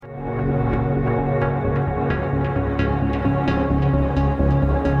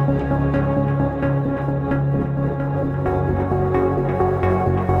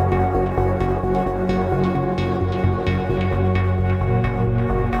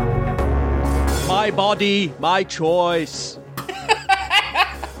My body, my choice.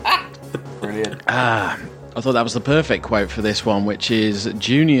 Brilliant. I thought that was the perfect quote for this one, which is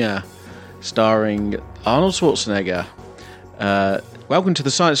Junior, starring Arnold Schwarzenegger. Welcome to the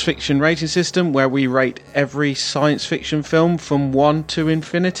science fiction rating system, where we rate every science fiction film from 1 to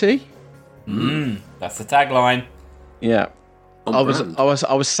infinity. That's the tagline. Yeah, I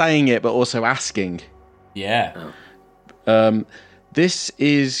was saying it, but also asking. Yeah. This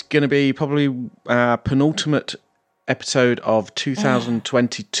is going to be probably penultimate episode of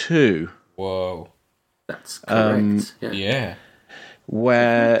 2022. Whoa. That's correct. Yeah.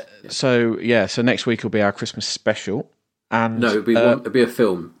 So next week will be our Christmas special. And No, it'd be a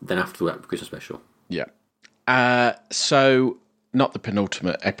film. Then after that, Christmas special. Yeah. So not the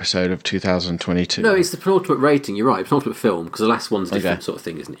penultimate episode of 2022. No, it's the penultimate rating. You're right. Penultimate film, because the last one's a different sort of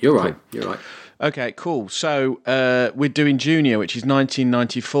thing, isn't it? You're right. You're right. Okay, cool. So we're doing Junior, which is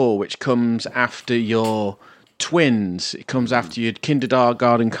 1994, which comes after your Twins. It comes after your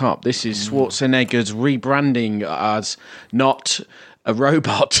Kindergarten Cop. This is Schwarzenegger's rebranding as not a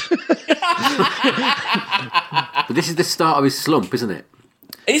robot. But this is the start of his slump, isn't it?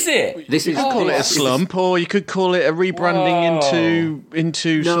 Is it? This is. You could call it a slump, or you could call it a rebranding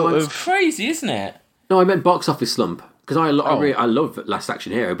into sort of crazy, isn't it? No, I meant box office slump, because I love Last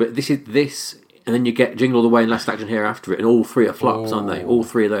Action Hero, but this is this. And then you get Jingle All the Way and Last Action Hero after it, and all three are flops, aren't they? All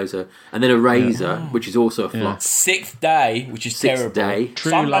three of those are, and then Eraser, which is also a flop. Sixth Day, which is terrible. Day. True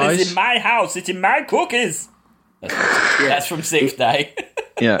Somebody's Lies. in my house eating my cookies. That's from Sixth Day.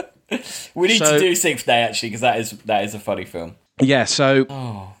 Yeah. We need to do Sixth Day actually, because that is a funny film. Yeah, so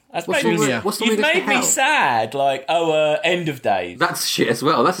That's What's made the me, way- what's the you've way to made me hell? sad. Like, End of Days. That's shit as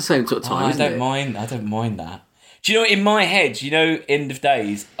well. That's the same sort of time, I isn't don't it? mind. I don't mind that. Do you know, in my head, End of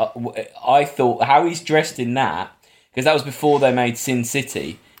Days, I thought how he's dressed in that, because that was before they made Sin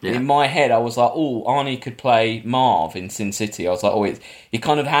City. Yeah. In my head, I was like, oh, Arnie could play Marv in Sin City. I was like, it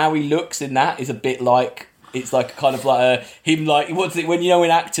kind of how he looks in that is a bit like, it's like kind of like him, like, what's it, when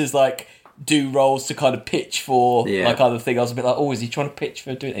when actors like do roles to kind of pitch for like other thing, I was a bit like, oh, is he trying to pitch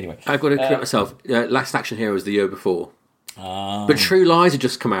for doing it? Anyway. I've got to correct myself. Last Action Hero was the year before. But True Lies had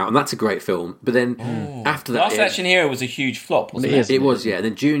just come out, and that's a great film. But then after that, Last Action Hero was a huge flop, wasn't it? It was, yeah. And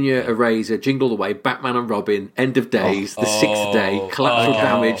then Junior, Eraser, Jingle All the Way, Batman and Robin, End of Days, The Sixth Day, Collateral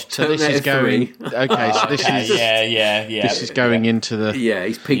Damage, so this is Terminator going 3. okay, so this is yeah. this is going into the Yeah,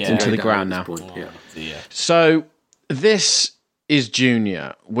 he's peaked into the down ground at now. this point, yeah. So this is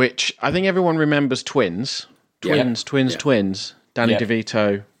Junior, which I think everyone remembers Twins. Twins. Danny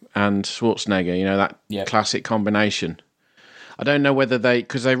DeVito and Schwarzenegger, that classic combination. I don't know whether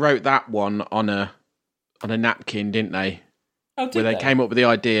because they wrote that one on a napkin, didn't they? Oh, did Where they came up with the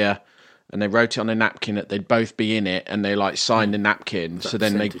idea and they wrote it on a napkin that they'd both be in it, and they signed the napkin. So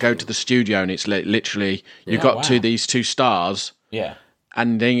then they go to the studio and it's literally you've got these two stars. Yeah.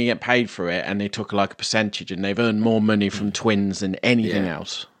 And then you get paid for it, and they took like a percentage, and they've earned more money from Twins than anything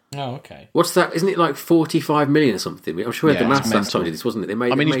else. Oh, okay. What's that? Isn't it like 45 million or something? I'm sure we had the maths last time we did this, wasn't it?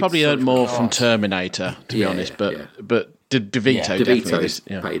 He's probably earned more from Terminator, to be honest, but DeVito definitely. DeVito's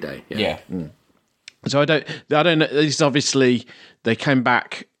payday. Yeah. So I don't know. This is obviously they came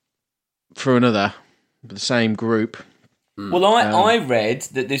back for the same group. Well, I read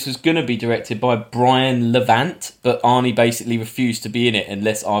that this was going to be directed by Brian Levant, but Arnie basically refused to be in it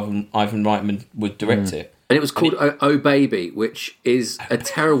unless Ivan Reitman would direct it. And it was called Oh Baby, which is a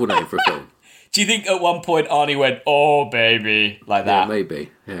terrible name for a film. Do you think at one point Arnie went, "Oh baby," like that? Yeah,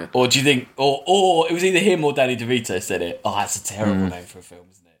 maybe. Yeah. Or do you think, or it was either him or Danny DeVito said it? Oh, that's a terrible name for a film,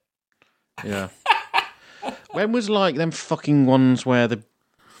 isn't it? Yeah. When was them fucking ones where the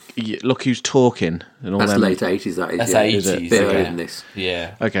Look Who's Talking and all That's them? late 80s, that is. That's yeah. 80s. Bit earlier than this.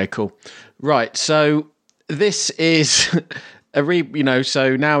 Yeah. Okay, cool. Right, so this is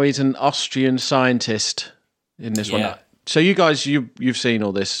so now he's an Austrian scientist in this one. So you guys, you've seen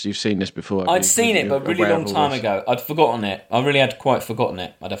all this. You've seen this before. I'd seen it, but really long time ago. I'd forgotten it. I really had quite forgotten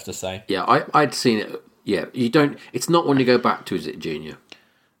it, I'd have to say. Yeah, I'd seen it. Yeah, you don't. It's not one you go back to, is it, Junior?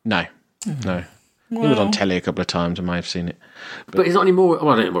 No. It was on telly a couple of times. I might have seen it. But it's not anymore. Well,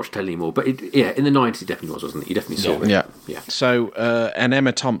 I don't watch telly anymore. But in the 90s, it definitely wasn't it? You definitely saw it. Yeah. So, and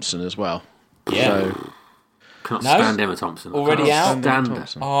Emma Thompson as well. Yeah. So, can't stand Emma Thompson. Already out? Stand her.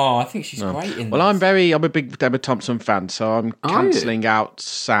 Oh, I think she's great in this. Well, I'm a big Emma Thompson fan, so I'm cancelling out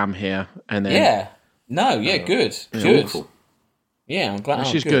Sam here. And then She's good. awful. Yeah, I'm glad.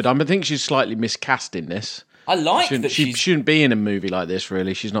 She's good. I think she's slightly miscast in this. I like that she shouldn't be in a movie like this,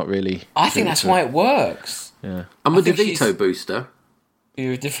 really. She's not really... I think that's why it works. Yeah. I'm a DeVito booster.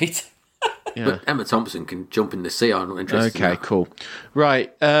 You're a DeVito. Yeah. But Emma Thompson can jump in the sea. I'm not interested in Okay, that. cool.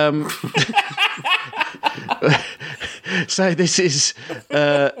 Right. So this is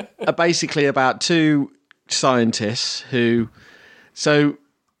basically about two scientists who. So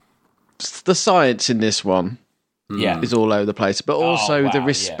the science in this one is all over the place, but also the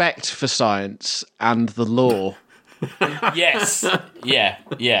respect for science and the law. Yes. Yeah.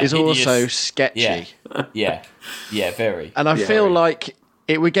 Is also sketchy. Yeah, very. And I feel like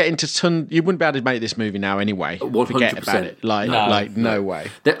it would get into you wouldn't be able to make this movie now anyway. 100%. Forget about it. No way.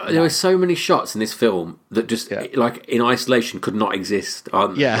 There were so many shots in this film that just, like, in isolation could not exist.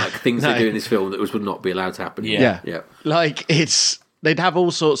 Like, things they do in this film that would not be allowed to happen. Yeah. Like, they'd have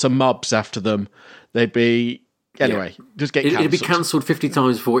all sorts of mobs after them. They'd be... Anyway, just get cancelled. It'd be cancelled 50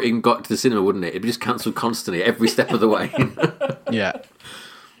 times before it even got to the cinema, wouldn't it? It'd be just cancelled constantly, every step of the way.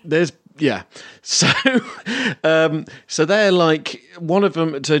 So they're like, one of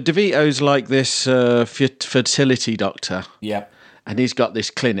them, so DeVito's like this fertility doctor. Yeah. And he's got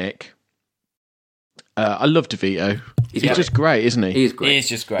this clinic. I love DeVito. He's just great, isn't he? He is great. He is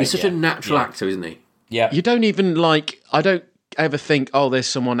just great. He's such a natural actor, isn't he? Yeah. You don't even I don't ever think, there's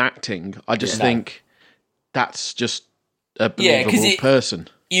someone acting. I just think that's just a believable person.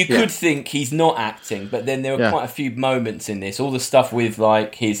 You could think he's not acting, but then there were quite a few moments in this. All the stuff with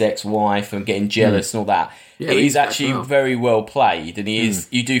like his ex-wife and getting jealous and all that. Yeah, he's actually very well played, and he is.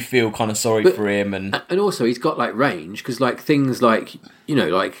 You do feel kind of sorry for him, and also he's got like range because like things like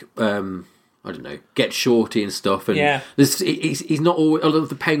I don't know, Get Shorty and stuff, and he's not always. I love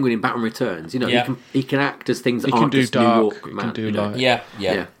the Penguin in Batman Returns. He can act as things that aren't just dark, New York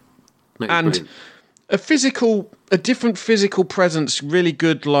man. No, and a different physical presence, really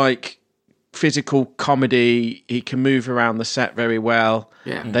good, like physical comedy. He can move around the set very well.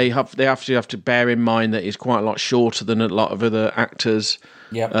 Yeah, they have to bear in mind that he's quite a lot shorter than a lot of other actors.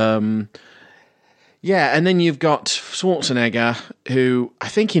 And then you've got Schwarzenegger, who I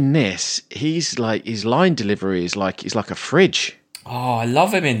think in this he's like his line delivery is like he's like a fridge. Oh, I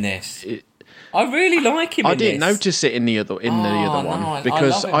love him in this. I really like him. I didn't notice it in the other one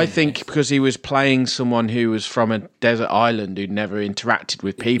because I think because he was playing someone who was from a desert island who'd never interacted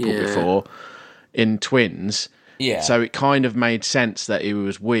with people before in Twins. Yeah, so it kind of made sense that he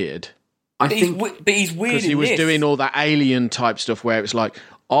was weird. But he's weird because he was doing all that alien type stuff where it was like,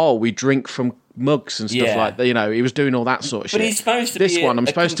 we drink from mugs and stuff like that. He was doing all that sort of shit. But he's supposed to be I'm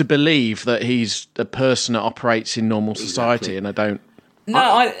supposed to believe that he's a person that operates in normal society, and I don't. No,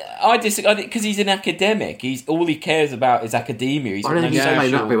 I disagree because he's an academic. All he cares about is academia. He's I don't think he's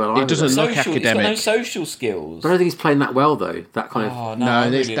playing that very well. It doesn't look academic. He's got no social skills. But I don't think he's playing that well though. That kind of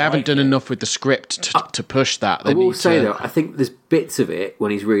they haven't done enough with the script to push that. I will say though, I think there's bits of it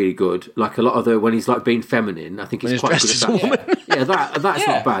when he's really good, like a lot of when he's like being feminine. I think he's quite good at that. That's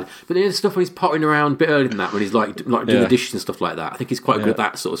not bad. But there's stuff when he's pottering around a bit earlier than that, when he's like doing the dishes and stuff like that. I think he's quite good at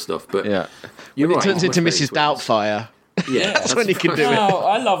that sort of stuff. But you're right. It turns into Mrs. Doubtfire. Yeah, that's when he can do it.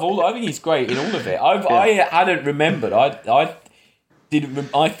 I love I think he's great in all of it. I hadn't remembered. I didn't.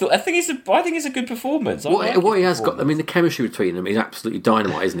 I think it's a good performance. What he has got. I mean, the chemistry between them is absolutely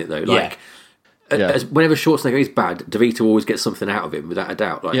dynamite, isn't it? Though, like, whenever Schwarzenegger is bad, DeVito always gets something out of him, without a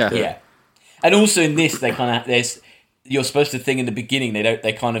doubt. Like, and also in this, they kind of you're supposed to think in the beginning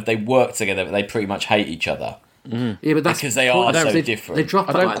they work together, but they pretty much hate each other. Mm. Yeah, but that's because they are so different. They drop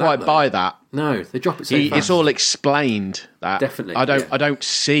it I don't quite buy that. No, they drop it so fast. It's all explained. That definitely. I don't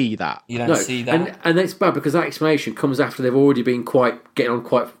see that. You don't see that, and it's bad because that explanation comes after they've already been getting on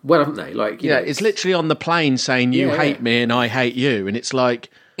quite well, haven't they? Like, it's literally on the plane saying you hate me and I hate you, and it's like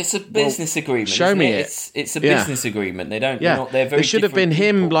it's a business agreement. Show me it. It's a business agreement. They don't. Yeah, they're very. They should have been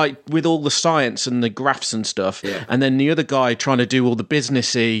him, people. like with all the science and the graphs and stuff, and then the other guy trying to do all the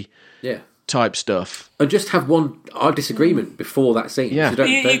businessy. Type stuff, and just have our disagreement before that scene. Yeah,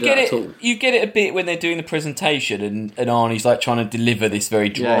 you get it. At all. You get it a bit when they're doing the presentation, and Arnie's like trying to deliver this very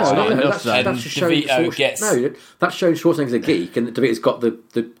dry. That's showing Schwarzenegger's a geek, and DeVito's got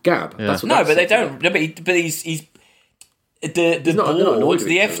the gab. Yeah. That's what but they don't. But he's the boards,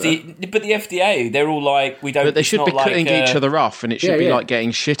 the FDA, but the FDA, they're all like we don't. But they should be cutting each other off, and it should be like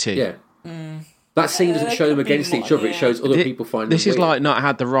getting shitty. Yeah. That scene doesn't show them against each other. It shows other people finding. This is like not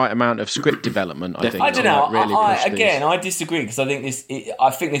had the right amount of script development. I think. I don't know. I disagree because I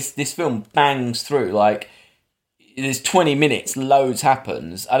think this film bangs through. Like there's 20 minutes, loads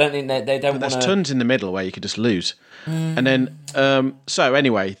happens. I don't think they don't. But there's tons in the middle where you could just lose. And then, so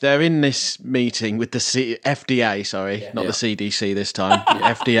anyway, they're in this meeting with the FDA. Not the CDC this time. The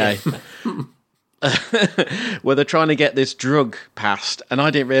FDA. Where they're trying to get this drug passed, and I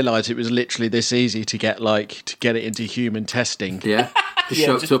didn't realise it was literally this easy to get it into human testing. Yeah,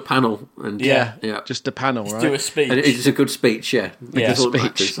 show up to a panel and just a panel, right? Do a speech. And it's a good speech, a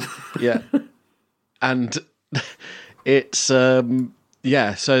speech, and it's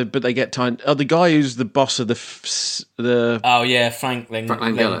yeah. So, but they get time. Oh, the guy who's the boss of the Frank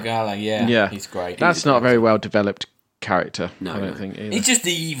Langella. Yeah, he's great. That's not a very well developed character. No, I don't think either. He's just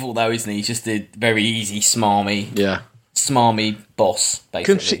evil, though, isn't he? He's just a very easy, smarmy boss.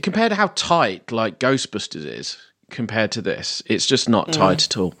 Basically, compared to how tight like Ghostbusters is, compared to this, it's just not tight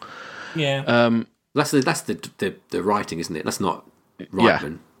at all. Yeah. That's the writing, isn't it? That's not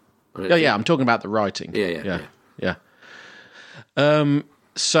Reitman. Yeah. I'm talking about the writing. Yeah.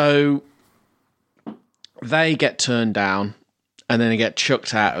 So they get turned down, and then they get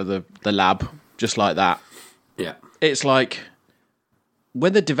chucked out of the lab just like that. Yeah. It's like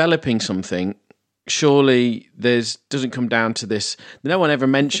when they're developing something, surely doesn't come down to this. No one ever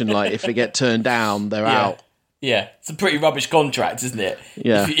mentioned like if they get turned down, they're out. Yeah, it's a pretty rubbish contract, isn't it?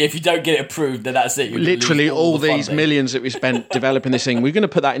 Yeah. If you don't get it approved, then that's it. You're literally all the these millions that we spent developing this thing, we're going to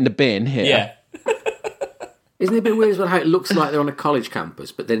put that in the bin here. Yeah. Isn't it a bit weird as well how it looks like they're on a college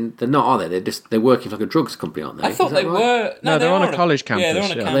campus, but then they're not, are they? They're working for like a drugs company, aren't they? I thought they were. No, they're on a college campus. Yeah, they're on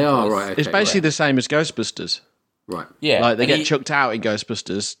a campus. They are, right. Okay, it's basically the same as Ghostbusters. Right. Yeah. Like they get chucked out in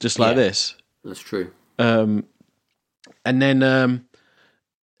Ghostbusters, just like this. That's true. And then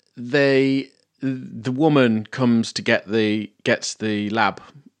the woman comes to gets the lab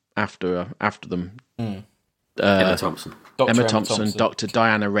after them. Emma Thompson. Emma Thompson, Dr.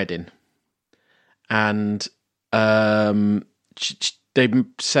 Diana Redding. And they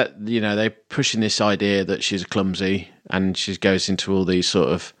set, they're pushing this idea that she's clumsy, and she goes into all these sort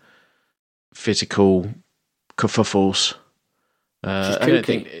of physical kerfuffles. I don't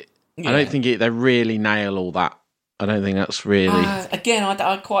think they really nail all that. I don't think that's really. Again,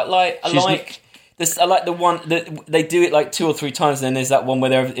 I quite like. I like the one that they do it like 2 or 3 times, and then there's that one where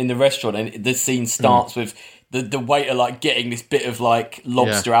they're in the restaurant, and the scene starts with the waiter like getting this bit of like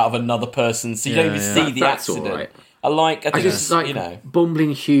lobster out of another person, so you don't even see the accident. All right. I think just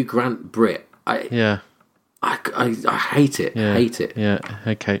bumbling Hugh Grant Brit. I hate it. Yeah. I hate it. Yeah.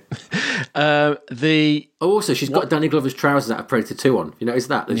 Okay. Also, she's got Danny Glover's trousers out of Predator 2 on. You notice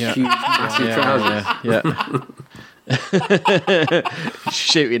that? Those huge, massive trousers. Yeah.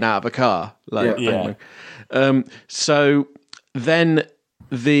 Shooting out of a car. So then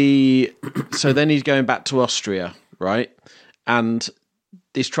he's going back to Austria, right? And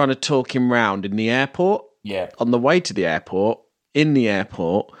he's trying to talk him round in the airport. Yeah. On the way to the airport, in the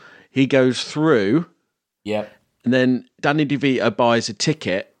airport, he goes through. Yeah. And then Danny DeVito buys a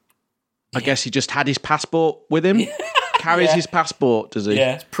ticket. I guess he just had his passport with him. Carries his passport, does he?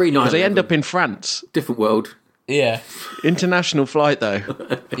 Yeah. It's pre-9/11. Because they end up in France. Different world. Yeah. International flight, though.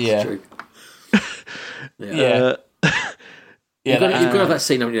 Yeah. True. Yeah. You've got to have that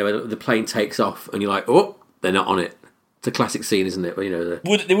scene, where the plane takes off and you're like, oh, they're not on it. It's a classic scene, isn't it? It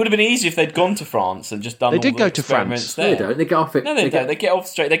would have been easier if they'd gone to France and just done. They did go to France. There. No, they don't. They get off it. No, they don't. They get off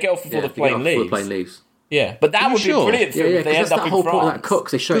straight. They get off before the plane leaves. Before the plane leaves. Yeah, but that would be a brilliant film if they end up in France. That's the whole point of that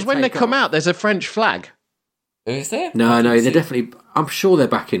cut. Because when they come out, there's a French flag. Is there? No, they're definitely. I'm sure they're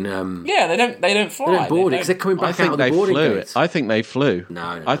back in. Yeah, they don't fly. They don't board it because they're coming back out of the boarding gates. I think they flew.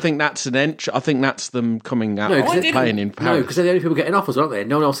 No. I think that's an entry. I think that's them coming out of the plane in Paris. No, because they're the only people getting off, aren't they?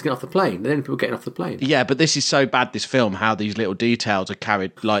 No one else is getting off the plane. They're the only people getting off the plane. Yeah, but this is so bad. This film, how these little details are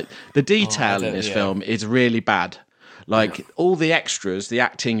carried. Like the detail in this film is really bad. Like all the extras, the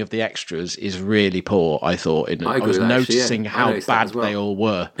acting of the extras is really poor. I thought. I was noticing how bad they all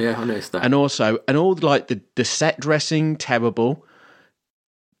were. Yeah, I noticed that. And all like the set dressing terrible.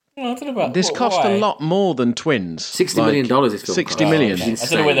 Well, I don't know about this cost a lot more than Twins. $60 million. This film. $60 million. Okay. I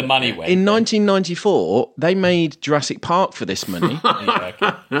don't know where the money went. In 1994, they made Jurassic Park for this money.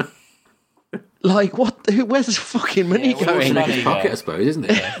 Like what? Where's the fucking money going? In his pocket, I suppose, isn't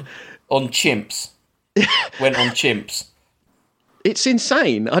it? On chimps. Went on chimps. It's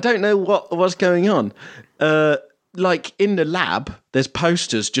insane. I don't know what was going on. Like in the lab, there's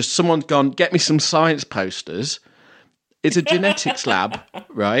posters. Just someone's gone, get me some science posters. It's a genetics lab,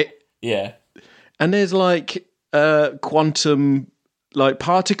 right? Yeah. And there's like quantum like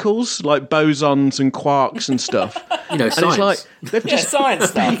particles, like bosons and quarks and stuff. Science. And it's like they've just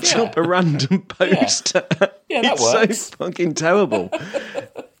science picked up a random poster. Yeah, that it's works. so fucking terrible.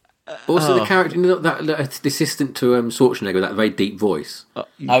 Also, the character, that the assistant to Schwarzenegger, that very deep voice.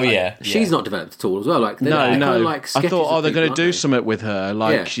 She's not developed at all as well. Like no. Like I thought, they're going to do they? something with her.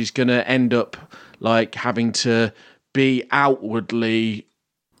 Like she's going to end up like having to be outwardly,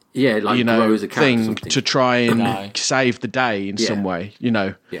 grow as a thing to try and save the day in some way.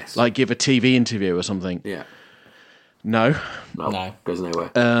 Like give a TV interview or something. Yeah. No. Goes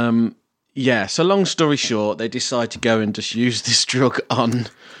nowhere. So long story short, they decide to go and just use this drug on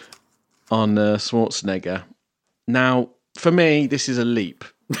Schwarzenegger, Now, for me, this is a leap.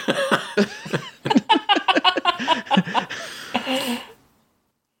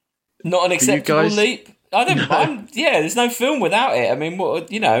 Not an acceptable leap. I don't mind. Yeah, there's no film without it. I mean, what's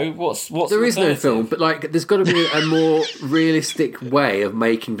there is no film, but like, there's got to be a more realistic way of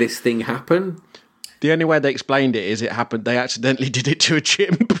making this thing happen. The only way they explained it is it happened. They accidentally did it to a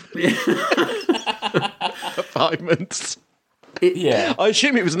chimp. For 5 months. I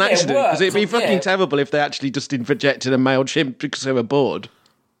assume it was an accident because it'd be fucking terrible if they actually just injected a male chimp because they were bored.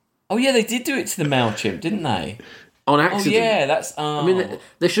 Oh yeah, they did do it to the male chimp, didn't they? On accident. Oh yeah, that's. I mean,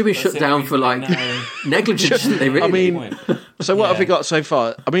 they should be shut down for like negligence, shouldn't they? Really? I mean, so what have we got so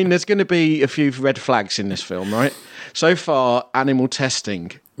far? I mean, there's going to be a few red flags in this film, right? So far, animal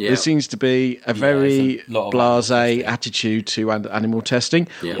testing. Yeah. There seems to be a very blasé attitude to animal testing.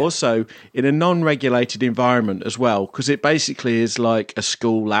 Yeah. Also, in a non-regulated environment as well, because it basically is like a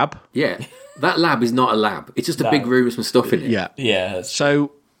school lab. Yeah, that lab is not a lab. It's just a big room with some stuff in it. Yeah. Yeah.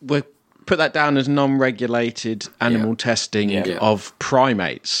 So we'll put that down as non-regulated animal testing of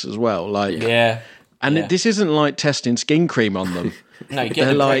primates as well. Like, this isn't like testing skin cream on them. No, you get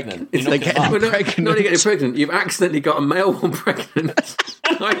them pregnant. They're getting pregnant. Not only getting pregnant, you've accidentally got a male one pregnant.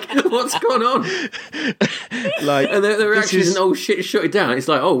 Like, what's going on? Like, and the reaction isn't, oh shit, shut it down. It's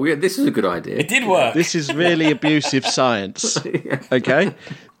like, oh, yeah, this is a good idea. It did work. This is really abusive science. Okay?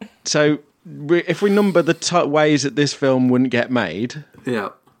 So, if we number the ways that this film wouldn't get made,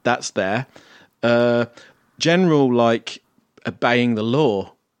 that's there. General, like, obeying the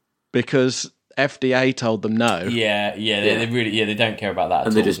law, because FDA told them no. They really, they don't care about that.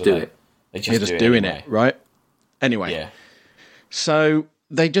 And they just do it. They're just doing it, right? Anyway, so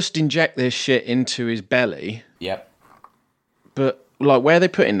they just inject this shit into his belly. Yep. But like, where are they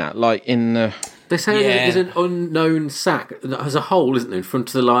putting that? Like in the. They say there's an unknown sac that has a hole, isn't there, in front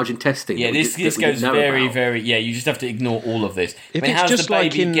of the large intestine? Yeah, this goes very, very. Yeah, you just have to ignore all of this. If it's just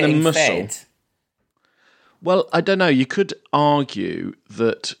like in the muscle. Fed? Well, I don't know. You could argue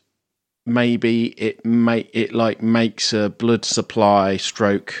that maybe it makes a blood supply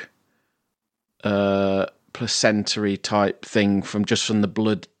stroke placentary type thing from the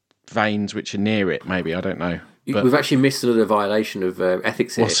blood veins which are near it. Maybe, I don't know. But we've actually missed another violation of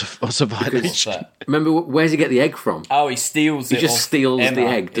ethics here. What's a violation? What's that? Remember, where's he get the egg from? Oh, he steals it. He just steals the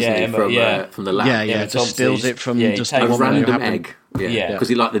egg, doesn't he, from the lab? Yeah, just steals it from just a random egg. Yeah, because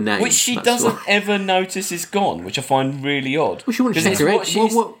he liked the name. Which she doesn't ever notice is gone, which I find really odd. Well, she wouldn't check her egg.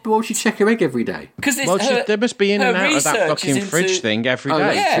 Why would she check her egg every day? Because there must be in and out of that fucking fridge thing every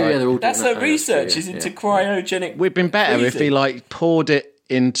day. That's her research is into cryogenic. Would have been better if he poured it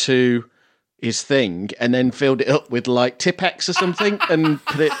into his thing and then filled it up with like Tipex or something and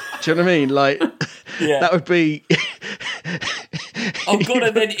put it. Do you know what I mean? Like, that would be. Oh god!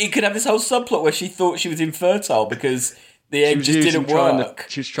 And then he could have this whole subplot where she thought she was infertile because the egg just didn't work.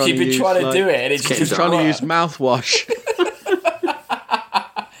 She'd been trying to do it, and it just was trying to use mouthwash.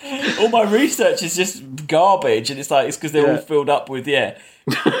 All my research is just garbage, and it's because they're all filled up with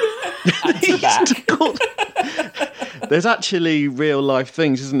There's actually real life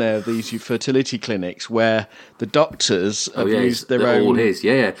things, isn't there? These fertility clinics where the doctors have used their own. All his,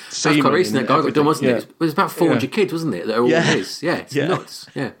 That's quite recent. That guy got done, wasn't it? It was about 400 kids, wasn't it? That are all his. Yeah, it's nuts.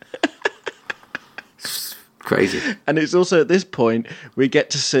 Yeah. It's crazy. And it's also at this point we get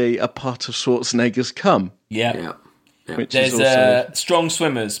to see a pot of Schwarzenegger's cum. Yeah. There's strong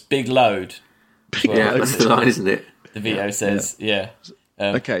swimmers, big load. That's the line, isn't it? The video says,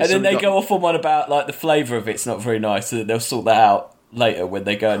 okay, and then they go off on one about like the flavour of it's not very nice, so they'll sort that out later when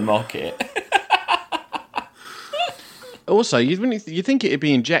they go and market it. Also, you think it'd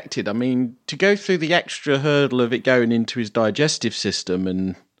be injected. I mean, to go through the extra hurdle of it going into his digestive system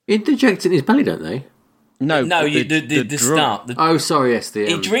and it injects in his belly, don't they? No, the start. Sorry, yes.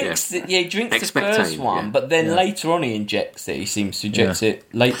 He drinks the first one, but then later on he injects it. He seems to inject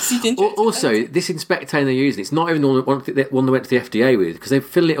it late. Also, this Inspectane they're using, it's not even the one they went to the FDA with, because they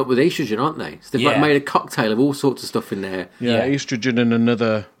fill it up with estrogen, aren't they? So they've made a cocktail of all sorts of stuff in there. Yeah, estrogen and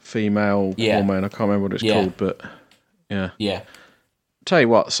another female hormone. I can't remember what it's called, but yeah. Tell you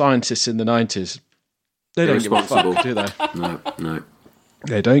what, scientists in the 90s, they don't give a fuck, do they? No.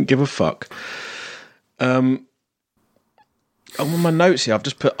 They don't give a fuck. On my notes here, I've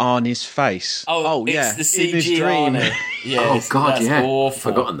just put Arnie's face. It's the CG in his dream. That's awful. I've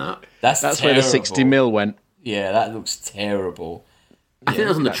forgotten that. That's where the 60 mil went. Yeah, that looks terrible. I think that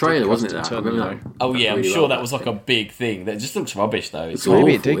was on the trailer, wasn't it? I'm sure that was like a big thing. That just looks rubbish, though.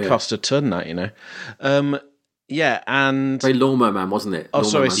 Maybe it did cost a ton, that, and very Lawnmower Man, wasn't it?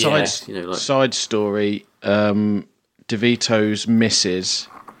 Side story. DeVito's missus.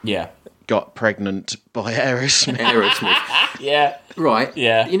 Yeah. got pregnant by Aerosmith. Yeah. Right.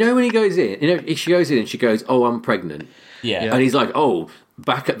 Yeah. You know when he goes in, she goes in and she goes, "Oh, I'm pregnant." Yeah. And he's like, "Oh,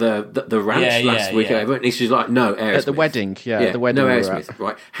 back at the ranch last week." And she's like, "No, Aerosmith." At the wedding, at the wedding. No, Aerosmith.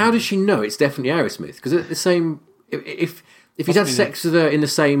 Right. How does she know it's definitely Aerosmith? Because at the same, if he's had sex with her in the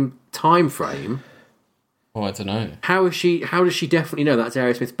same time frame. Oh, I don't know. How does she definitely know that's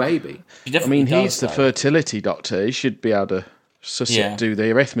Aerosmith's baby? I mean, he's the fertility doctor. He should be able to do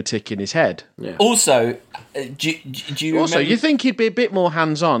the arithmetic in his head. Yeah. Also, do you also, remember... you think he'd be a bit more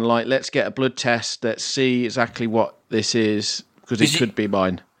hands-on, like, let's get a blood test, let's see exactly what this is, because it could be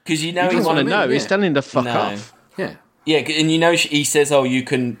mine. Because you know he doesn't want to know. He's telling him to fuck off. Yeah. Yeah, and you know he says, "Oh, you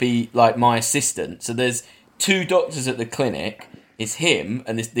can be like my assistant." So there's 2 doctors at the clinic. It's him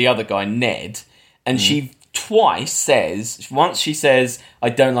and the other guy, Ned, and she twice says, once she says, "I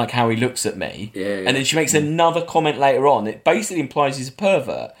don't like how he looks at me," and then she makes another comment later on. It basically implies he's a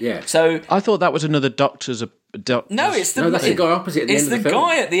pervert. Yeah. So I thought that was another doctor's. No, that's the guy opposite. At the it's end of the film.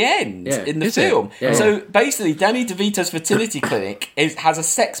 guy at the end in the film. Yeah. So basically, Danny DeVito's fertility clinic has a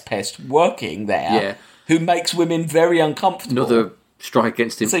sex pest working there who makes women very uncomfortable. Another strike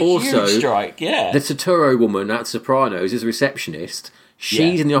against him. It's a also, huge strike. Yeah, the Turturro woman at Sopranos is a receptionist.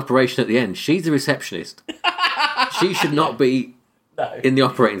 She's in the operation at the end. She's the receptionist. She should not be in the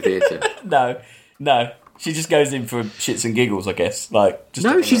operating theatre. No. She just goes in for shits and giggles, I guess.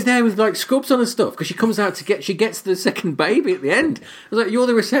 She's there with like scrubs on and stuff because she comes out she gets the second baby at the end. I was like, "You're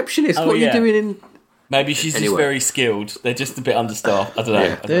the receptionist. What are you doing in?" Maybe she's just very skilled. They're just a bit understaffed. I don't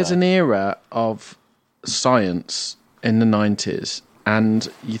know. There's an era of science in the 90s,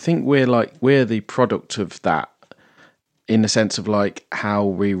 and you think we're the product of that. In the sense of like how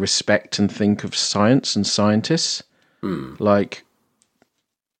we respect and think of science and scientists. Like,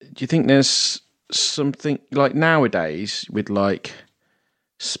 do you think there's something like nowadays with like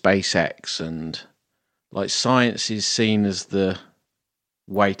SpaceX and like science is seen as the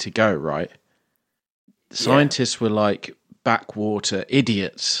way to go, right? Scientists were like backwater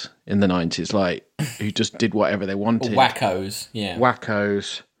idiots in the 90s, like who just did whatever they wanted.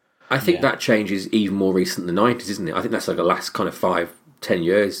 Wackos. I think that change is even more recent than the 90s, isn't it? I think that's like the last kind of 5-10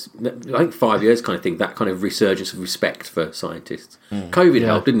 years. I think 5 years kind of thing, that kind of resurgence of respect for scientists. COVID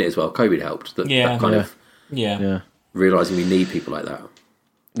helped, didn't it, as well? COVID helped. That kind of realising we need people like that.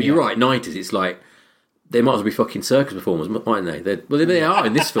 But you're right, 90s, it's like, they might as well be fucking circus performers, mightn't they? They are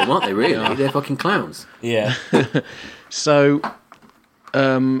in this film, aren't they, really? They're fucking clowns. Yeah. So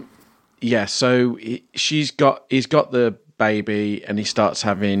he's got the baby, and he starts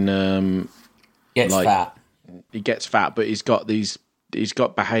having fat. He gets fat, but he's got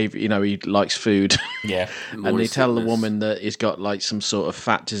behaviour. You know, he likes food. Yeah, and they tell the woman that he's got like some sort of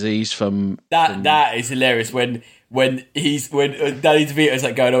fat disease from that. That is hilarious when Danny DeVito's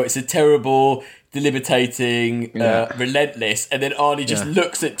like going, "Oh, it's a terrible, debilitating, relentless," and then Arnie just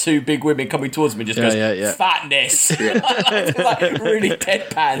looks at 2 big women coming towards him and just goes, "Fatness," like really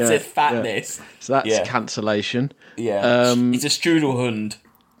deadpan says fatness. So that's cancellation. Yeah, he's a strudelhund.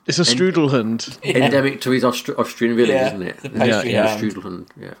 It's a strudelhund. Endemic to his Austrian village, isn't it? The pastry hound. Strudelhund.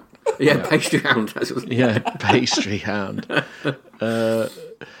 Yeah, pastry hound. That's what pastry hound.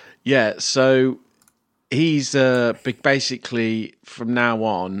 So he's basically from now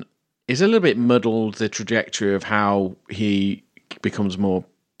on is a little bit muddled the trajectory of how he becomes more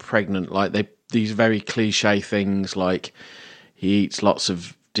pregnant. Like these very cliche things, like he eats lots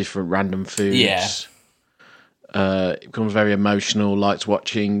of different random foods. Yeah. It becomes very emotional, likes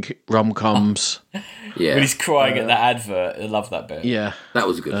watching rom-coms. Yeah. When he's crying at that advert, I love that bit. Yeah. That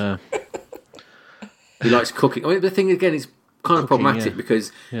was good. He likes cooking. I mean, the thing, again, is kind of problematic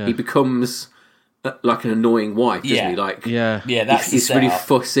because he becomes like an annoying wife, doesn't he? Like, that's he's really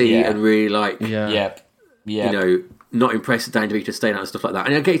fussy and really like, you know, not impressed with Danny DeVito staying out and stuff like that.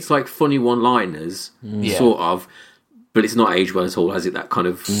 And I get it's like funny one-liners, sort of, but it's not aged well at all, has it? That kind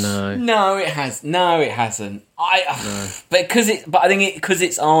of no, it has. No, it hasn't. But I think because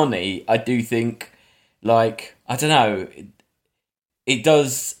it's Arnie, I do think, like, I don't know, it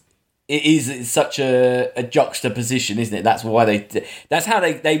does. It's such a juxtaposition, isn't it? That's why that's how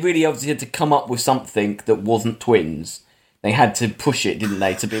they really obviously had to come up with something that wasn't twins. They had to push it, didn't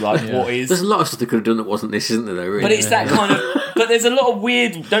they, to be like, what is... There's a lot of stuff they could have done that wasn't this, isn't there, though, really? But it's that kind of... But there's a lot of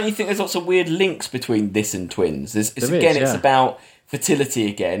weird... Don't you think there's lots of weird links between this and twins? It's about fertility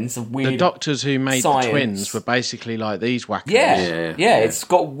again. It's a weird... The doctors who made the twins were basically like these wackos. Yeah. It's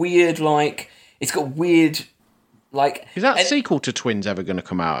got weird, like... It's got weird... Like, is that sequel to Twins ever going to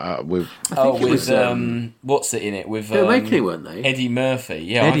come out with? What's it in it with? They were making it, weren't they? Eddie Murphy.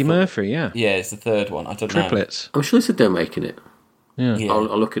 Yeah, Eddie Murphy. Yeah, yeah. It's the third one. I don't know. Triplets. I'm sure they said they're making it. Yeah.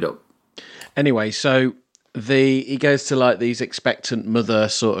 I'll look it up. Anyway, so he goes to like these expectant mother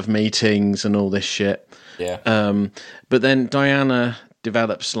sort of meetings and all this shit. Yeah. But then Diana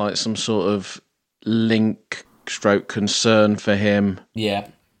develops like some sort of link stroke concern for him. Yeah.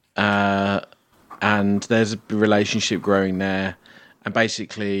 And there's a relationship growing there. And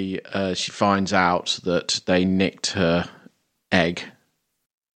basically, she finds out that they nicked her egg,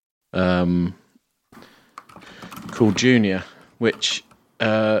 called Junior, which,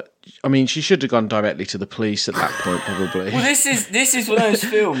 I mean, she should have gone directly to the police at that point, probably. Well, this is one of those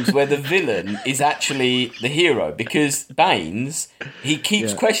films where the villain is actually the hero, because Baines, he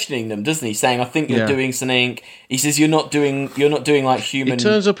keeps questioning them, doesn't he? Saying, "I think you're doing something." He says, "You're not doing like human." He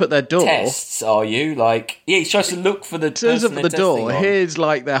turns up at their door. Tests, are you? Like, yeah, he tries to look for the. Turns up at the door. Here's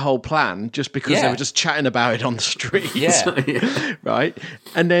like their whole plan, just because they were just chatting about it on the street. Yeah. Right,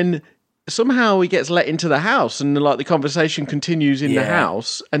 and then. Somehow he gets let into the house, and like the conversation continues in the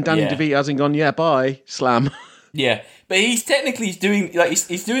house. And Danny DeVito hasn't gone. Yeah, bye, slam. Yeah, but he's doing he's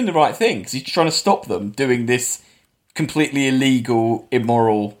doing the right thing, because he's trying to stop them doing this completely illegal,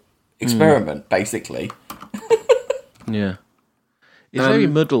 immoral experiment, basically. Yeah, it's very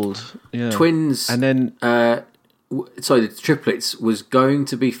muddled. Yeah, Twins, and then the Triplets was going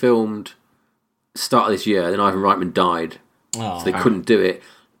to be filmed start of this year. Then Ivan Reitman died, so they couldn't do it.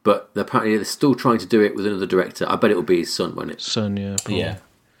 But apparently they're still trying to do it with another director. I bet it'll be his son, won't it? Son, yeah. Probably. Yeah.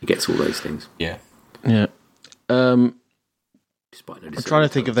 He gets all those things. Yeah. Yeah. Despite I'm trying to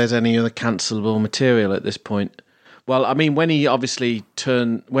think if there's any other cancelable material at this point. Well, I mean, when he obviously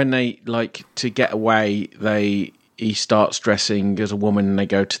when they, like, to get away, he starts dressing as a woman and they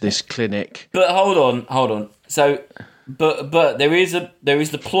go to this clinic. But hold on. So, but there is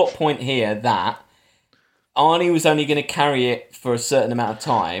the plot point here that Arnie was only going to carry it for a certain amount of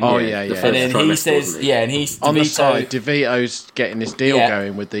time. Oh, yeah. And then he says, and he's on the side. DeVito's getting this deal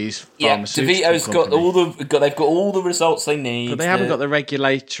going with these pharmaceutical DeVito's companies. They've got all the results they need. But they haven't got the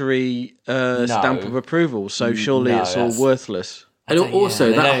regulatory stamp of approval, so surely it's all worthless. And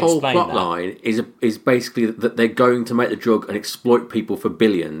also, that whole plot line is basically that they're going to make the drug and exploit people for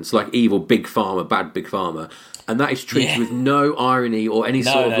billions, like evil big pharma, bad big pharma. And that is treated with no irony or any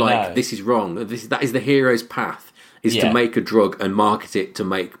sort of this is wrong. That is the hero's path, is to make a drug and market it to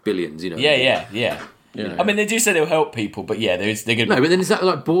make billions, you know. Yeah. I mean, they do say they'll help people, but they're going to... No, but then it's that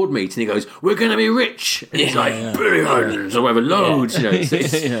like board meeting, he goes, "We're going to be rich." And he's like, "Billions," or whatever, loads, you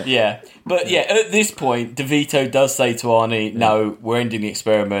know. But at this point, DeVito does say to Arnie, "No, we're ending the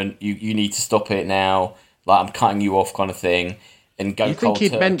experiment. You need to stop it now. Like, I'm cutting you off," kind of thing, and go. You think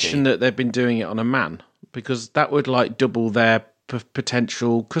he'd mention that they've been doing it on a man? Because that would like double their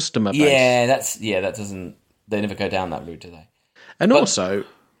potential customer base. That doesn't. They never go down that route, do they? And also,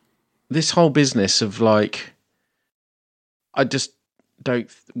 this whole business of like, I just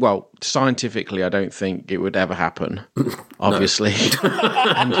don't. Well, scientifically, I don't think it would ever happen. Obviously,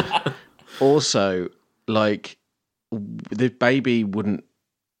 and also, like, the baby wouldn't.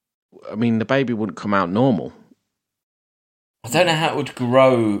 I mean, the baby wouldn't come out normal. I don't know how it would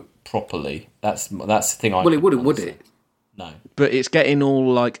grow properly. That's the thing. Well, it wouldn't, would it? No. But it's getting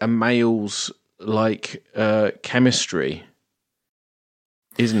all like a male's like chemistry,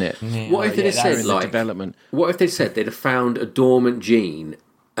 isn't it? Yeah. What if they said like development? What if they said they'd have found a dormant gene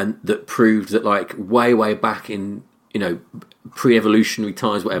and that proved that like way back in, you know, pre-evolutionary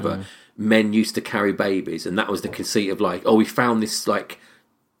times, whatever, men used to carry babies, and that was the conceit of like, we found this like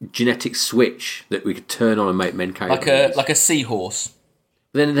genetic switch that we could turn on and make men carry babies. Like a seahorse.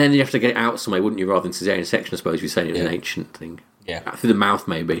 Then you have to get it out some way, wouldn't you, rather than cesarean section, I suppose you're saying it was an ancient thing. Yeah. Through the mouth,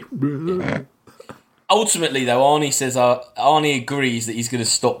 maybe. Yeah. Ultimately, though, Arnie agrees that he's going to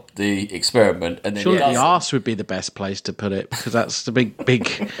stop the experiment. And then surely the arse would be the best place to put it, because that's the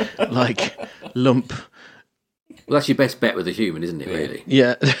big, like, lump. Well, that's your best bet with a human, isn't it, really?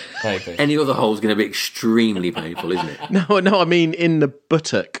 Yeah. Any other hole's going to be extremely painful, isn't it? No, I mean in the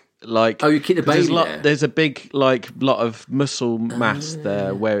buttock. Like, you keep the baby there? There's a big lot of muscle mass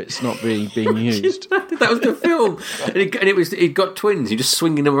there where it's not really being used. That was the film, and he'd got twins. He just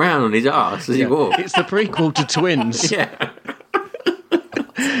swinging them around on his arse as he walked. It's the prequel to Twins. Yeah.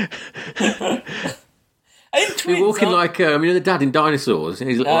 He's walking like the dad in Dinosaurs.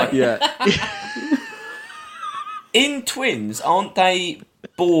 And he's like, In Twins, aren't they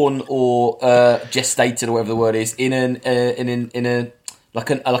born or gestated or whatever the word is in a like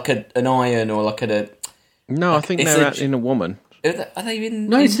an iron or like a... No, like I think they're in a woman. Are they in...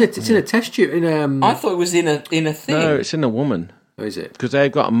 No, it's in a test tube. I thought it was in a thing. No, it's in a woman. Oh, is it? Because they've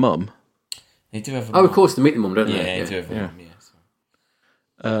got a mum. They do have a mum. Oh, of course, they meet the mum, don't they? Yeah, they do have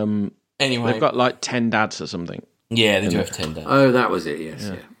a mum, Anyway. They've got like 10 dads or something. Yeah, they do have 10 dads. Oh, that was it, yes.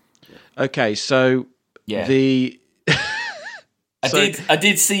 Okay, so the I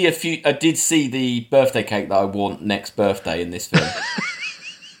did see the birthday cake that I want next birthday in this film.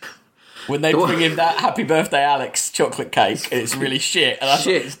 When they bring him that Happy Birthday Alex chocolate cake, and it's really shit. And I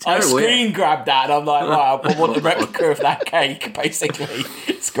screen grabbed that, and I'm like, right, I want the replica of that cake. Basically,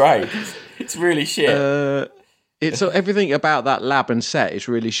 it's great. It's really shit. It's everything about that lab and set is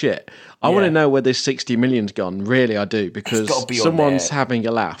really shit. I want to know where this 60 million's gone. Really, I do, because someone's having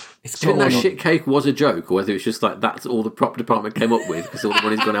a laugh. Think that shit cake was a joke, or whether it's just like that's all the prop department came up with because all the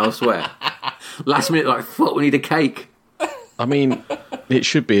money's gone elsewhere. Last minute, like, fuck, we need a cake. I mean, it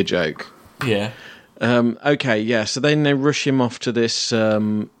should be a joke. Yeah. Okay, yeah. So then they rush him off to this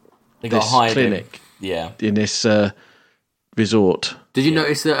clinic. Yeah. In this resort. Did you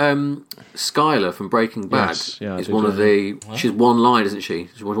notice that Skylar from Breaking Bad is one of the... She's one line, isn't she?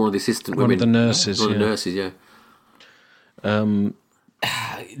 She's one of the assistant women. One of the nurses, One of the nurses, yeah.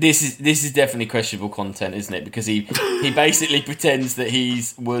 This is definitely questionable content, isn't it? Because he basically pretends that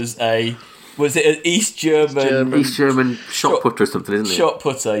was it an East German shot putter or something, isn't it? Shot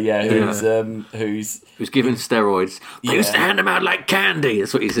putter, yeah. Who's given steroids. They used to hand them out like candy.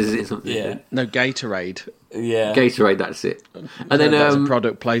 That's what he says. It's something. Yeah. No, Gatorade. Yeah. Gatorade. That's it. And then that's a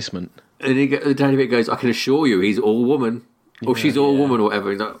product placement. And Danny Bit goes, "I can assure you, he's all woman, or she's all woman, or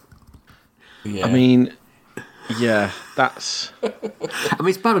whatever." He's like, I mean. Yeah, that's. I mean,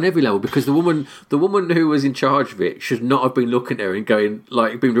 it's bad on every level because the woman who was in charge of it should not have been looking at her and going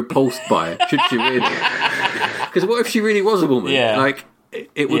like being repulsed by her, should she really? Because what if she really was a woman? Yeah, like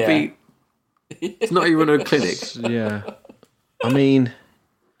it would be. It's not even a clinic. Yeah, I mean,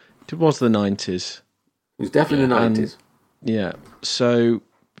 it was the 90s. It was definitely the 90s. Yeah, so,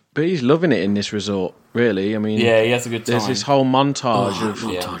 but he's loving it in this resort. Really, I mean, he has a good time. There's this whole montage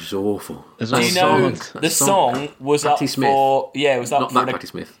montage is awful. Do you know the song was Patti up Smith. for? Yeah, it was up Not for that Patti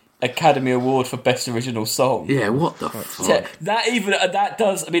Smith. Academy Award for Best Original Song. Yeah, what the fuck? That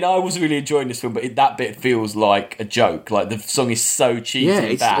does. I mean, I was really enjoying this film, but that bit feels like a joke. Like the song is so cheesy,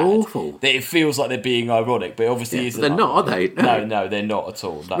 and bad, awful. That it feels like they're being ironic, but it obviously isn't. They're not, are they? No, they're not at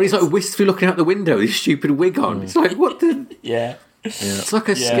all. He's like wistfully looking out the window with his stupid wig on. It's like what the? Yeah. It's like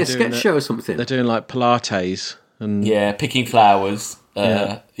a sketch show or something. They're doing like Pilates and picking flowers.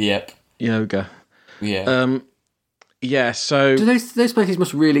 Yep. Yoga. Yeah. So do those places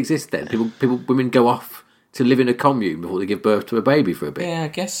must really exist then? Women go off to live in a commune before they give birth to a baby for a bit. Yeah, I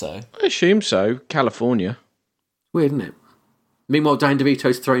guess so. I assume so. California. Weird, isn't it? Meanwhile, Danny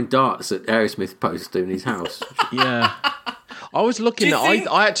DeVito's throwing darts at Aerosmith poster in his house. Yeah. I was looking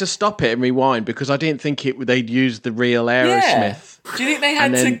I had to stop it and rewind because I didn't think they'd use the real Aerosmith. Yeah. Do you think they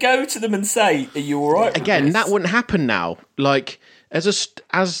had to go to them and say, "Are you all right?" Again, that wouldn't happen now. Like as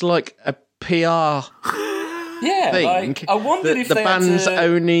like a PR thing. Like, I wondered if the they band's had to...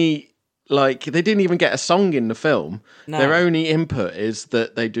 only like they didn't even get a song in the film. No. Their only input is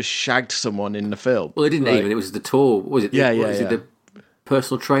that they just shagged someone in the film. Well, they didn't even. It was the tour. What was it? Was it the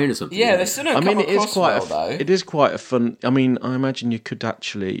personal trainer or something? Yeah, they're still not. It is quite a fun. I mean, I imagine you could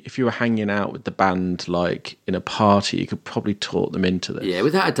actually, if you were hanging out with the band, like in a party, you could probably talk them into this. Yeah,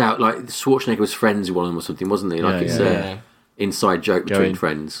 without a doubt. Like Schwarzenegger was friends with one of them or something, wasn't he? Like it's an inside joke between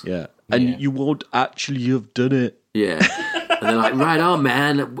friends. Yeah, and you would actually have done it. Yeah, and they're like, right on,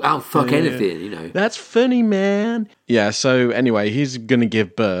 man. I'll fuck anything, you know. That's funny, man. Yeah. So anyway, he's going to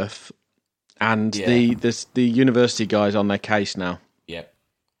give birth, and the university guy's on their case now. Yep.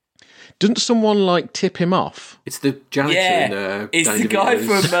 Didn't someone like tip him off? It's the janitor. Yeah, it's the guy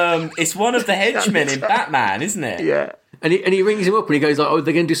from. It's one of the henchmen in Batman, isn't it? Yeah. And he rings him up and he goes like, "Oh,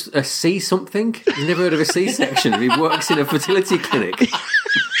 they're going to do a C something." He's never heard of a C-section. He works in a fertility clinic.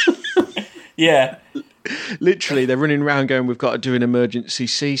 Yeah. Literally, they're running around going, "We've got to do an emergency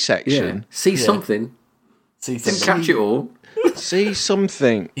C-section." Yeah. See something. See something. Didn't catch it all. See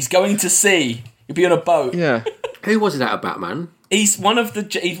something. He's going to sea. He'll be on a boat. Yeah. Who was it out of Batman? He's one of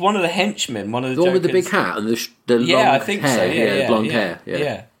the henchmen. One of the one with the big hat and the long I think hair. So. Yeah, blonde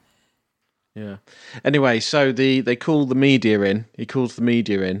hair. Yeah. Anyway, so they call the media in. He calls the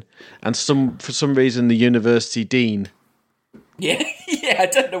media in, and for some reason the university dean. Yeah, I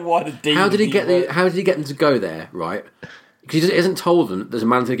don't know why the dean. How did he get them to go there? Right, because he hasn't told them that there's a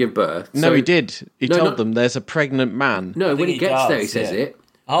man to give birth. No, he did. He told them there's a pregnant man. No, when he gets there, he says it.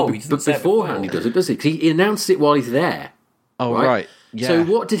 Oh, but beforehand he doesn't, does he? Because he announced it while he's there. Oh, right. Yeah. So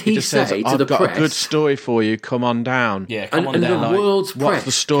what did he say says, to the press? I've got a good story for you. Come on down. Yeah, come on and down. the world's press what's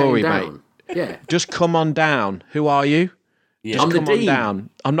the story, came mate? down. Yeah. Just come on down. Who are you? Yeah. Just I'm the come on dean. down.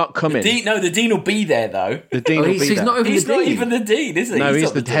 I'm not coming. The dean will be there though. The dean will be he's there. not even He's the not dean. even the dean, is he? No,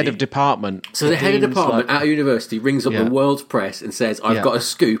 he's not the head dean. of department. So the head of dean's department like- at a university rings up Yeah. the world's press and says, "I've Yeah. got a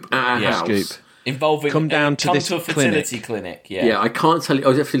scoop at our house." Scoop. Involving Come down to this a fertility clinic. Yeah. Yeah, I can't tell you.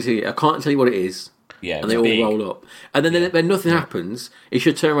 I can't tell you what it is. Yeah, And they all roll up, and then when nothing happens, he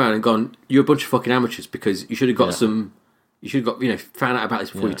should turn around and gone, "You're a bunch of fucking amateurs because you should have got some. You should have got found out about this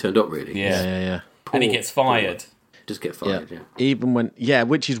before you turned up. Really, Yeah. And he gets fired. Just get fired. Yeah. Even when,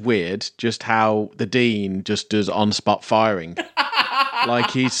 which is weird, just how the dean just does on-spot firing. Like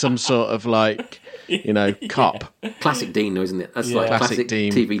he's some sort of cop. Classic Dean, though, isn't it? That's like Classic classic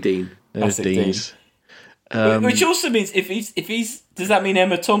Dean. TV Dean. There's Classic deans. Which also means if he's does that mean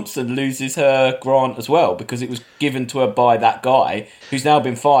Emma Thompson loses her grant as well because it was given to her by that guy who's now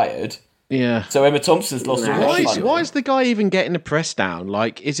been fired? Yeah. So Emma Thompson's lost all her funding. Why is the guy even getting the press down?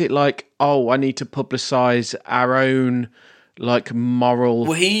 Like, is it like, oh, I need to publicise our own moral?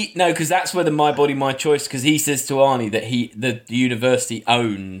 Well, because that's where the My Body My Choice. Because he says to Arnie that the university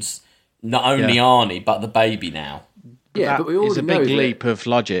owns not only Arnie but the baby now. Yeah, but we already is a big leap of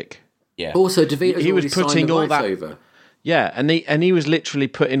logic. Yeah. Also, DeVito's He was already putting signed the all rights that over. Yeah, and he was literally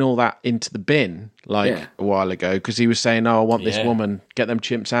putting all that into the bin a while ago because he was saying, "Oh, I want this woman. Get them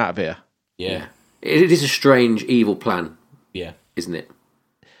chimps out of here." Yeah. It is a strange, evil plan. Yeah. Isn't it?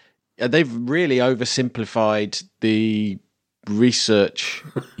 They've really oversimplified the research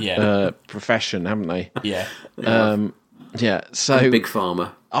profession, haven't they? Yeah. So Big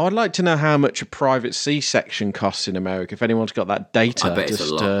Pharma. I would like to know how much a private C-section costs in America. If anyone's got that data, I bet it's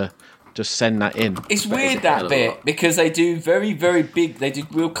a lot. Just send that in. It's bet weird it's a hell that of a bit lot. because they do very, very big. They do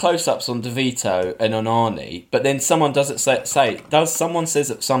real close-ups on DeVito and on Arnie, but then someone doesn't someone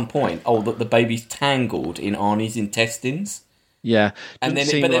says at some point, "Oh, that the baby's tangled in Arnie's intestines." Yeah, And then,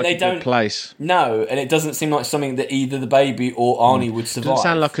 seem but then like they a good don't. place. No, and it doesn't seem like something that either the baby or Arnie would survive. Doesn't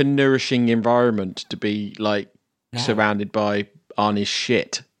sound like a nourishing environment to be surrounded by Arnie's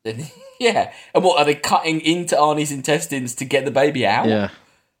shit. Yeah, and what are they cutting into Arnie's intestines to get the baby out? Yeah.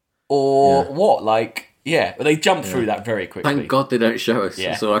 Or what? But they jump through that very quickly. Thank God they don't show us. Yeah.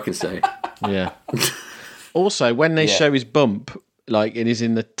 That's all I can say. Yeah. Also, when they show his bump, and he's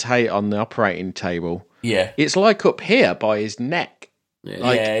in the on the operating table, it's up here by his neck.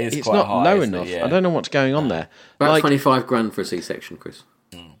 Yeah. It's quite not high, low isn't it? enough. Yeah. I don't know what's going on there. About 25 grand for a C-section, Chris.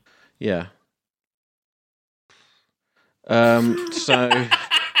 Yeah. So,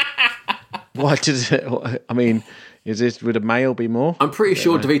 what did it? I mean, would a male be more? I'm pretty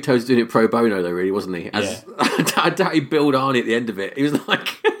sure DeVito's doing it pro bono, though, really, wasn't he? I doubt he billed Arnie at the end of it. He was like,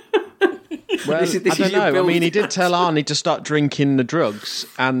 Well, this I don't is your know. bill. I mean, he did tell Arnie to start drinking the drugs,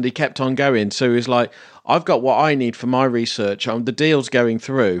 and he kept on going. So he was like, "I've got what I need for my research. The deal's going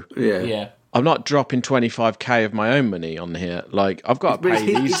through. Yeah. I'm not dropping 25k of my own money on here. I've got to But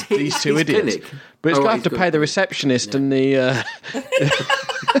pay it's these two his idiots. clinic. But it's Oh, got to right, have to he's pay got- the receptionist and the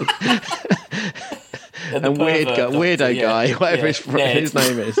and weirdo guy, whatever his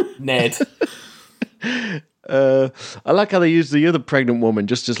name is, Ned. I like how they use the other pregnant woman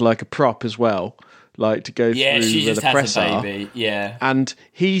just as a prop as well, to go Yeah, through she where just the has press a baby. Yeah. and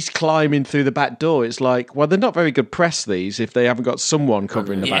he's climbing through the back door. It's well, they're not very good press, these, if they haven't got someone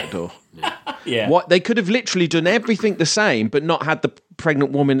covering the back door. Yeah. What they could have literally done everything the same, but not had the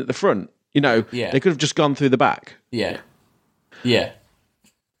pregnant woman at the front. They could have just gone through the back. Yeah. Yeah.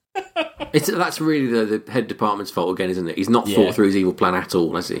 That's really the head department's fault again, isn't it? He's not thought through his evil plan at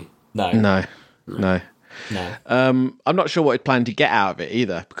all, has he? No. No. I'm not sure what he's planning to get out of it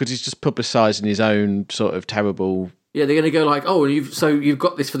either, because he's just publicising his own sort of terrible. Yeah, they're going to go you've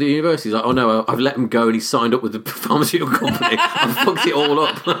got this for the university. He's like, oh no, I've let him go and he's signed up with the pharmaceutical company. I've fucked it all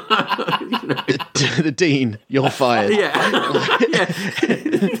up. The dean, you're fired. Yeah.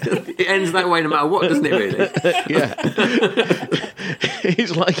 It ends that way no matter what, doesn't it, really? Yeah.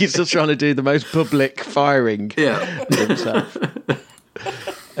 He's just trying to do the most public firing himself.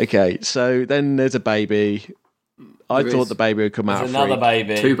 Okay, so then there's a baby. I thought the baby would come out Another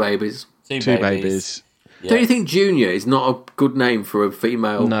baby. Two babies. Two babies. Yeah. Don't you think Junior is not a good name for a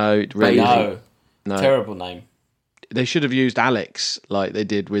female? No, it really baby? isn't. No. Terrible name. They should have used Alex like they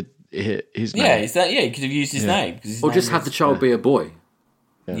did with his name. Yeah, he could have used his name. Or just have the child be a boy.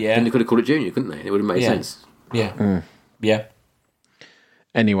 Yeah. Then they could have called it Junior, couldn't they? It would have made sense. Yeah. Yeah.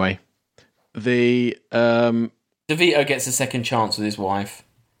 Anyway, the DeVito gets a second chance with his wife.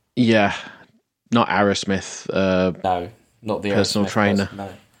 not Aerosmith. No, not the Personal Aerosmith trainer. person, no.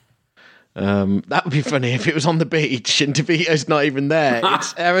 That would be funny if it was on the beach and DeVito's not even there.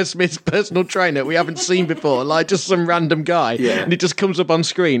 It's Aerosmith's personal trainer we haven't seen before, like just some random guy. Yeah. And it just comes up on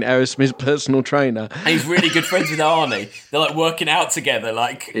screen, Aerosmith's personal trainer. And he's really good friends with Arnie. They're like working out together,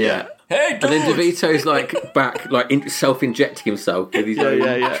 like, Yeah. hey, dude. And then DeVito's like back, like self-injecting himself with his own.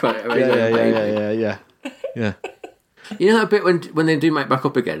 Yeah. You know that bit when they do make back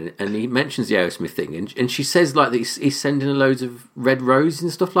up again, and he mentions the Aerosmith thing, and she says like that he's sending her loads of red roses and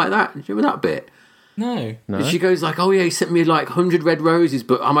stuff like that. Do you remember that bit? No. And she goes like, "Oh yeah, he sent me like 100 red roses,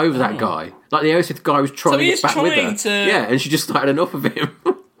 but I'm over that guy." Like the Aerosmith guy was trying to get back with her. Yeah, and she just had enough of him.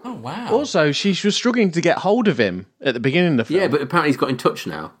 Oh wow. Also, she was struggling to get hold of him at the beginning of the film. Yeah, but apparently he's got in touch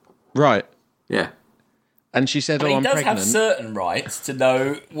now. Right. Yeah. And she said, he I'm does pregnant. have certain rights to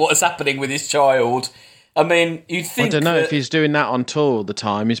know what is happening with his child. I mean, you'd think. I don't know if he's doing that on tour all the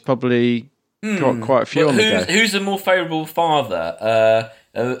time. He's probably got quite a few on the go. Who's a more favourable father?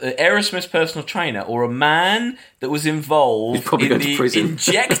 Aerosmith's personal trainer or a man that was involved in the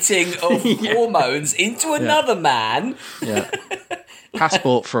injecting of hormones into another man? Yeah.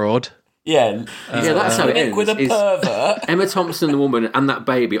 Passport fraud. Yeah, that's how it ends. With a pervert. Emma Thompson, the woman, and that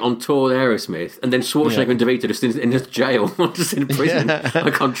baby on tour with Aerosmith, and then Schwarzenegger and DeVito just in jail, just in prison,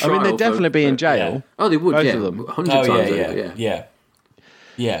 like on trial. I mean, they'd definitely be in jail. Yeah. Oh, they would, Both yeah. of them. 100 times over,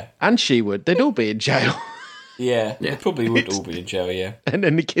 Yeah. And she would. They'd all be in jail. Yeah, they probably would all be in jail, yeah. And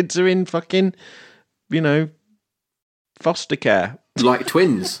then the kids are in fucking, foster care. Like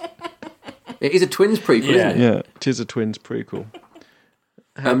Twins. It is a Twins prequel, isn't it? Yeah, it is a Twins prequel.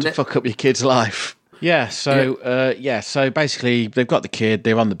 How to fuck up your kid's life. Yeah, so so basically they've got the kid,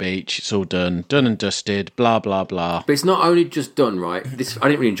 they're on the beach, it's all done and dusted, blah, blah, blah. But it's not only just done, right? I didn't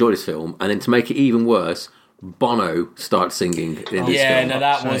really enjoy this film, and then to make it even worse, Bono starts singing in this film. Is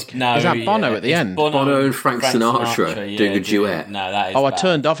that Bono at the end? Bono and Frank Sinatra doing a duet. No, that is bad. I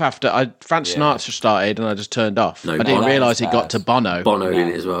turned off after Frank Sinatra started, and I just turned off. No, I didn't realise it got to Bono. Bono in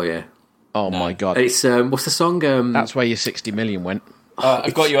it as well, yeah. Oh my god! It's what's the song? That's where your 60 million went.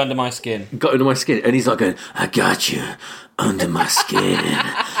 I've got you under my skin. Got under my skin, and he's like going, "I got you under my skin."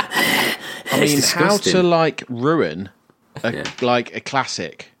 I mean, how to ruin a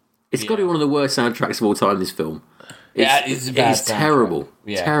classic? It's got to be one of the worst soundtracks of all time. This film. It's terrible.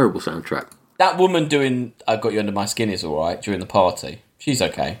 Yeah. Terrible soundtrack. That woman doing "I Got You Under My Skin" is all right during the party. She's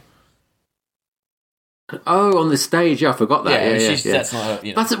okay. Oh, on the stage, I forgot that. Yeah. That's not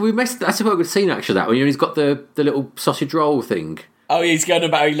her. That's a very good scene actually. That when he's got the little sausage roll thing. Oh, he's going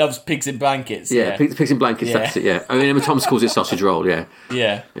about how he loves pigs in blankets. Yeah, pigs in blankets. That's it. Yeah, I mean, Emma Thompson calls it sausage roll. Yeah.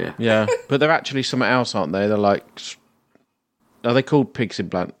 But they're actually something else, aren't they? They're like, are they called pigs in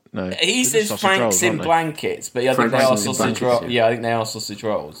blankets? No, he says Franks in blankets, but I think they are sausage rolls. Yeah, I think they are sausage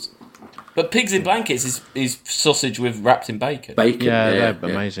rolls. But pigs in blankets is sausage wrapped in bacon. They're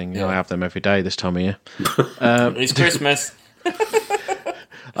amazing. I have them every day this time of year. It's Christmas.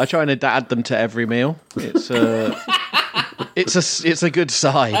 I try and add them to every meal. It's a good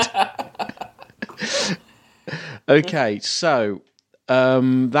side. Okay, so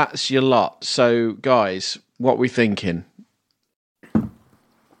that's your lot. So, guys, what we thinking?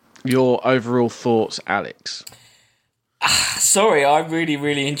 Your overall thoughts, Alex? Sorry, I really,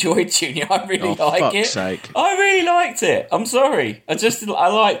 really enjoyed Junior. I really like it. Sake. I really liked it. I'm sorry. I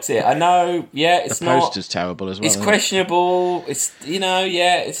liked it. I know, it's the not... The poster's terrible as well. It's questionable. It's,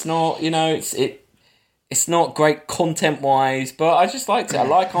 it's not, it's not great content-wise, but I just liked it. I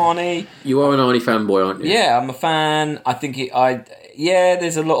like Arnie. You are an Arnie fanboy, aren't you? Yeah, I'm a fan. I think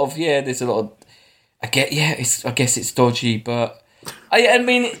there's a lot of... I guess it's dodgy, but... I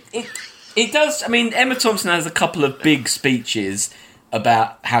mean, it does. I mean, Emma Thompson has a couple of big speeches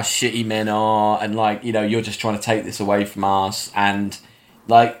about how shitty men are, and you're just trying to take this away from us. And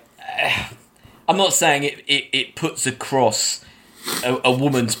I'm not saying it puts across a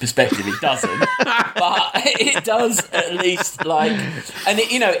woman's perspective. It doesn't, but it does at least And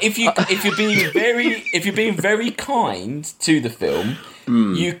if you're being very kind to the film,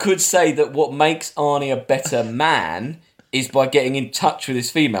 you could say that what makes Arnie a better man is by getting in touch with his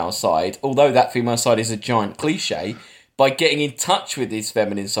female side, although that female side is a giant cliche. By getting in touch with his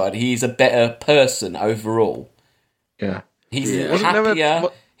feminine side, he's a better person overall. Yeah. He's happier,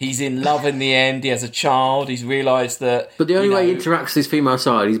 he's in love in the end, he has a child, he's realised that... But the only way he interacts with his female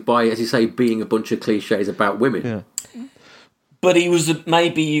side is by, as you say, being a bunch of cliches about women. Yeah. But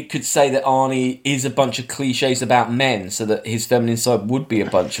maybe you could say that Arnie is a bunch of cliches about men, so that his feminine side would be a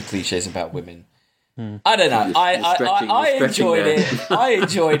bunch of cliches about women. I don't know. I enjoyed it. I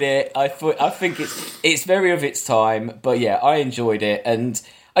enjoyed it. I think it's very of its time, but yeah, I enjoyed it. And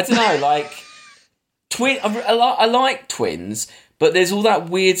I don't know, I like Twins, But there's all that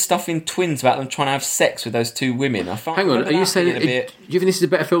weird stuff in Twins about them trying to have sex with those two women. Hang on, are you saying... Do you think this is a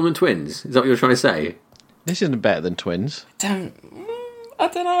better film than Twins? Is that what you're trying to say? This isn't better than Twins. I don't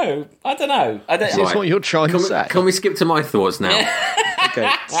know. Is this what you're trying to say? Can we skip to my thoughts now? Okay,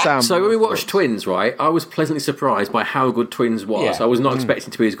 Sam. So when we watched Twins, right, I was pleasantly surprised by how good Twins was. I was not expecting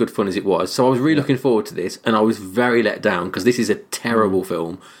it to be as good fun as it was. So I was really looking forward to this, and I was very let down because this is a terrible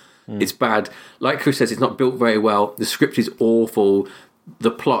film. It's bad. Like Chris says, it's not built very well. The script is awful.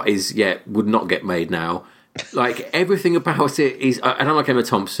 The plot is, would not get made now. Like, everything about it is... I don't like Emma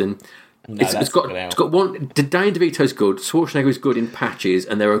Thompson. No, it's got one... Danny DeVito's good. Schwarzenegger is good in patches,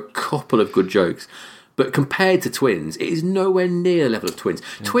 and there are a couple of good jokes. But compared to Twins, it is nowhere near the level of Twins.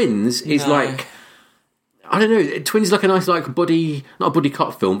 Twins is like... I don't know. Twins is like a nice, like, buddy... Not a buddy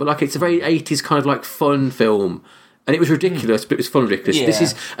cop film, but like it's a very 80s kind of, like, fun film. And it was ridiculous, but it was fun ridiculous. Yeah. This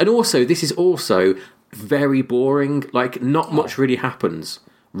is also very boring. Like, not much really happens,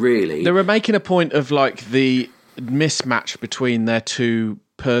 really. They were making a point of, like, the mismatch between their two...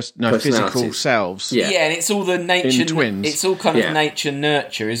 physical selves. Yeah, and it's all the nature. In Twins. It's all kind of nature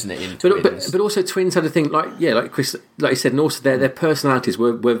nurture, isn't it? In Twins, but also Twins had a thing like Chris, like you said, and also their personalities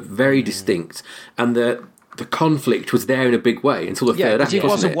were very distinct, and the conflict was there in a big way until the third act. He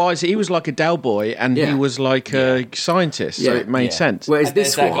wasn't wise. He was like a Del Boy, and he was like a scientist, so it made sense. Whereas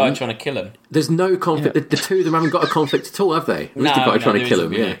this that one, guy trying to kill him. There's no conflict. The two of them haven't got a conflict at all, have they? Who's the guy trying to kill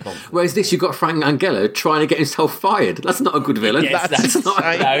him? Yeah. Whereas this, you've got Frank Langella trying to get himself fired. That's not a good villain. Yes, that's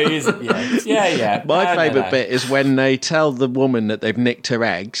not. No, he isn't. Yeah. My favourite bit is when they tell the woman that they've nicked her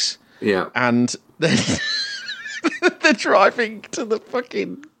eggs. Yeah. And they're driving to the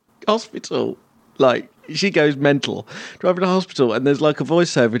fucking hospital. Like, she goes mental, driving to the hospital, and there's like a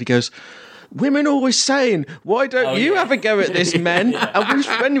voiceover, and he goes, "Women always saying, why don't you have a go at this, men?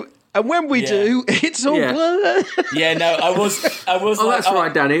 And when we do, it's all blur." Yeah, no, I was. Oh, that's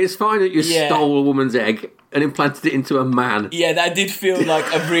right, Danny. It's fine that you stole a woman's egg and implanted it into a man. Yeah, that did feel like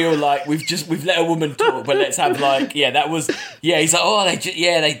a real we've let a woman talk, but let's have that was He's like,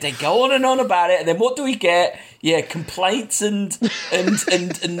 they go on and on about it, and then what do we get? Yeah, complaints and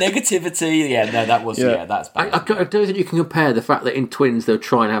negativity. Yeah, no, that was that's bad. I don't think you can compare the fact that in Twins they were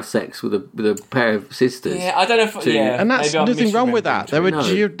trying to have sex with a pair of sisters. Yeah, I don't know if and that's nothing wrong with that. There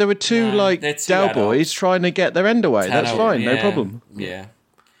were two Del Boys trying to get their end away. That's fine, no problem. Yeah.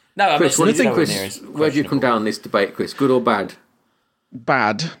 No, Chris, where do you come down this debate, Chris? Good or bad?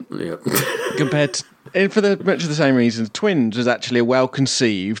 Bad. Yeah. Compared to, and for much of the same reasons, Twins was actually a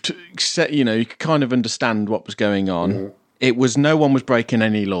well-conceived, you could kind of understand what was going on. Mm. It was, no one was breaking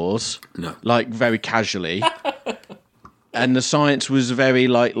any laws. No. Like, very casually. And the science was very,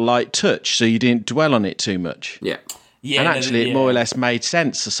 light touch, so you didn't dwell on it too much. Yeah. And actually, it more or less made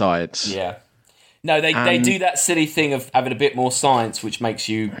sense, the science. Yeah. No, they do that silly thing of having a bit more science, which makes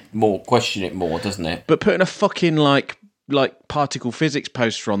you question it more, doesn't it? But putting a fucking, like particle physics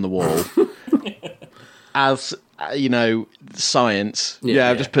poster on the wall as, science. Yeah,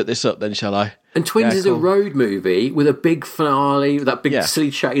 I'll just put this up then, shall I? And Twins is a road movie with a big finale, with that big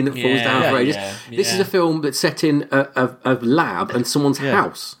silly chain that falls down for ages. This is a film that's set in a lab and someone's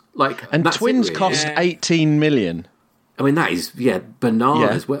house. And Twins cost 18 million. I mean, that is,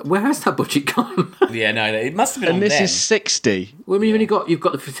 bananas. Yeah. Where has that budget gone? Yeah, no, it must have been and on this is 60. Well, you've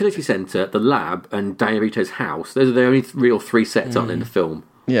got the fertility centre, the lab, and Danny DeVito's house. Those are the only real three sets on in the film.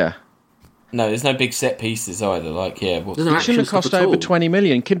 Yeah. No, there's no big set pieces either. It shouldn't have cost over 20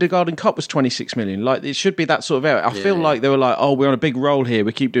 million. Kindergarten Cop was 26 million. It should be that sort of area. I feel like they were like, we're on a big roll here.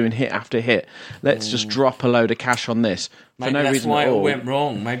 We keep doing hit after hit. Let's just drop a load of cash on this. Maybe that's why it went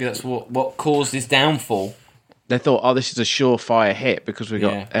wrong. Maybe that's what caused this downfall. They thought, this is a surefire hit because we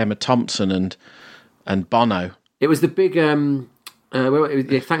got Emma Thompson and Bono. It was the big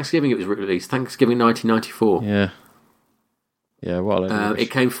Thanksgiving. It was released Thanksgiving 1994. Yeah. Yeah, it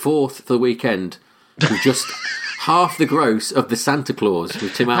came fourth for the weekend with just half the gross of the Santa Claus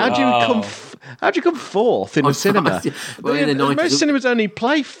with Tim Allen. How'd you come fourth in the cinema? Well, in the 90s, most cinemas only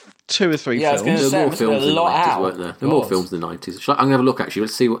play 2 or 3 films. There were more films in the 90s, weren't there? There were more films in the 90s. I'm going to have a look, actually.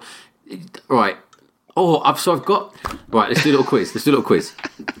 Let's see what... Right. I've got... Right, let's do a little quiz.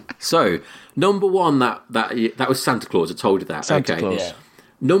 So, number one, that was Santa Claus. I told you that. Santa Claus. Yeah.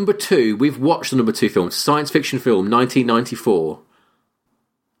 Number 2, we've watched the number 2 film, science fiction film, 1994,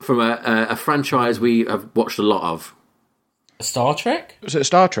 from a franchise we have watched a lot of. Star Trek? Was it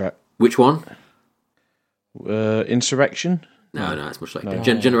Star Trek? Which one? Insurrection? No, it's much later.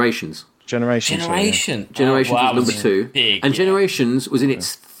 Generations. Generations was number 2. And Generations was in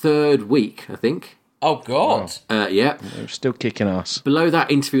its third week, I think. Oh, God. Yeah. We're still kicking ass. Below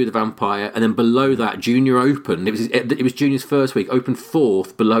that, Interview with the Vampire, and then below that, Junior opened. It was Junior's first week, opened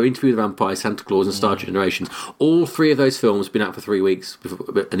fourth, below Interview with the Vampire, Santa Claus, and Star Generations. All three of those films have been out for 3 weeks,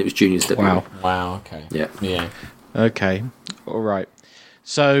 and it was Junior's debut. Wow, okay. Yeah. Okay, all right.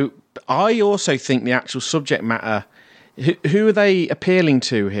 So I also think the actual subject matter... Who are they appealing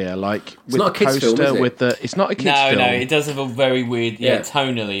to here? Like with not a kids' poster, film, is it? with the it's not a kids' film. No, it does have a very weird. Yeah,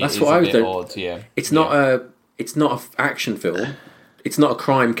 tonally, that's it what is I a was bit doing. odd. Yeah, it's not a action film. It's not a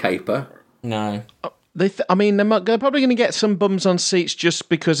crime caper. No, They're probably going to get some bums on seats just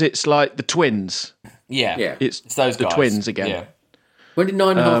because it's like the twins. yeah, It's those the guys. twins again. Yeah. When did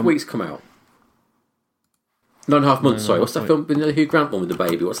 9.5 weeks come out? 9.5 months. Sorry, what's that film? The Hugh Grant one with the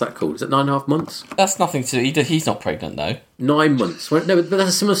baby. What's that called? Is it 9.5 months? That's nothing to. He's not pregnant though. 9 months. No, but that's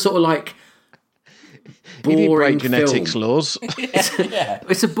a similar sort of like He did break boring genetics film. laws. Yeah,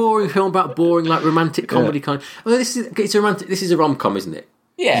 It's a boring film about boring, like romantic comedy kind. Well, this is a rom-com, isn't it?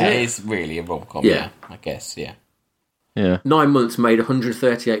 yeah, it is really a rom-com. Yeah. Yeah, I guess. Yeah. Yeah, 9 months made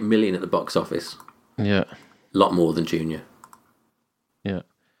 138 million at the box office. yeah, A lot more than Junior. yeah.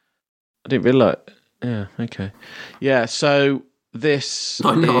 I didn't realise. Yeah, okay. Yeah, so this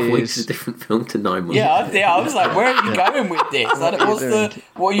 9.5 weeks is is... a different film to 9 months. Yeah, I was like, where are you going with this? Like,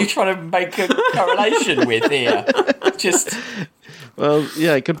 what are you trying to make a correlation with here? Just Well,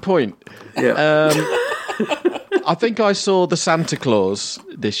 yeah, good point. Yeah. I think I saw the Santa Claus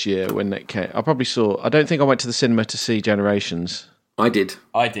this year when it came. I don't think I went to the cinema to see Generations. I did.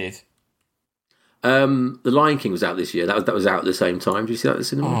 The Lion King was out this year. That was out at the same time. Did you see that at the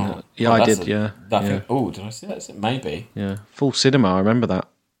cinema? Yeah, I did, yeah. Oh, did I see that? Maybe. Yeah, full cinema. I remember that.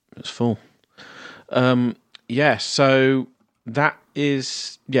 It was full. Yeah, so that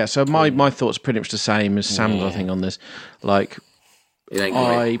is... Yeah, so my thoughts are pretty much the same as Sam's, I think, on this. Like, It ain't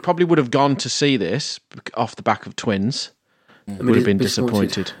great. I probably would have gone to see this off the back of Twins. Would have been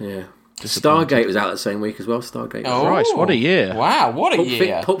disappointed. Yeah. Stargate was out that same week as well. Stargate. Oh, Christ, what a year. Wow, what a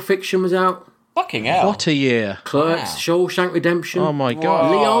year. Pulp Fiction was out. Fucking hell. What a year. Clerks, Shawshank Redemption. Oh, my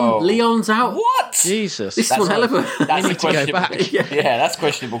God. Leon's out. What? Jesus. This is one hell of a... That's need to go questionable. back. Yeah, that's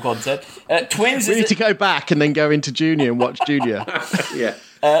questionable content. Twins We is need to go back and then go into Junior and watch Junior. Yeah.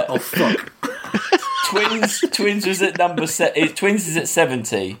 Oh, fuck. Twins was at Twins is at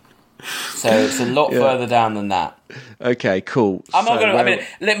 70. So it's a lot further down than that. Okay, cool. I'm not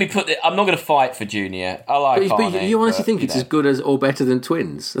going to fight for Junior. I like But Arnie, you honestly think it's as good as or better than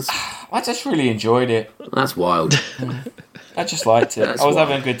Twins? I just really enjoyed it. That's wild. I just liked it. I was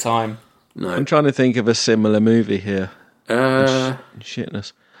having a good time. No. I'm trying to think of a similar movie here. Uh,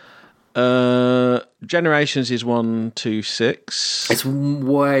 Shitness. Generations is 1, 2, 6. it's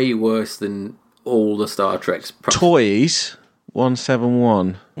way worse than all the Star Treks. Toys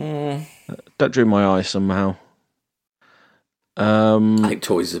 171. That drew my eye somehow. I think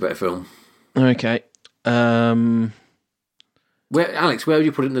Toys is a better film. Okay. Alex, where would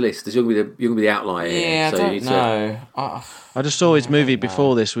you put it in the list? You're going to be the outlier. Yeah, here, I don't know. I just saw his movie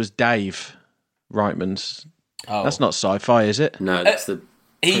before this was Dave Reitman's. Oh. That's not sci-fi, is it? No, that's the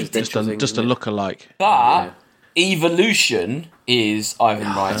Just a look-alike. But Evolution is Ivan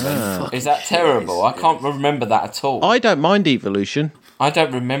Reitman. Is that terrible? I can't remember that at all. I don't mind Evolution. I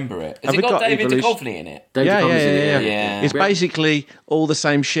don't remember it. Has Have it we got got David Evolution? Duchovny in it? David Duchovny's in it, Yeah. It's basically all the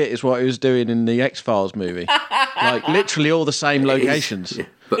same shit as what he was doing in the X-Files movie. Like, literally all the same locations. Yeah,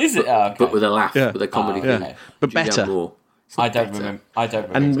 but, Is it? But, Oh, okay. but with a laugh, Yeah. with a comedy Oh, thing. okay. But Julianne better. Moore. I don't remember.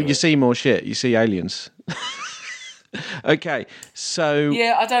 And you it. see more shit. You see aliens. Okay, so...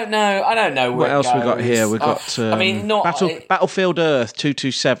 Yeah, I don't know. Where What else we got here? We've got Battlefield Earth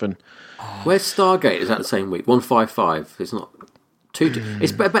 227. Where's Stargate? Is that the same week? 155. It's not...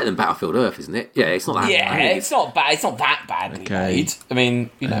 It's better than Battlefield Earth, isn't it? Yeah, it's not that Yeah, bad. it's not bad. It's not that badly made. I mean,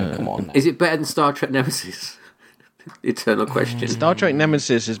 come on. Now. Is it better than Star Trek Nemesis? Eternal question. Star Trek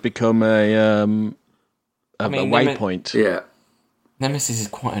Nemesis has become a waypoint. Yeah. Nemesis is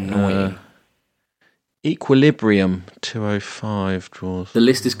quite annoying. Equilibrium 205 draws. The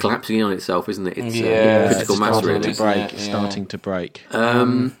list is collapsing in on itself, isn't it? It's critical it's mass, starting really. to break. It's starting to break.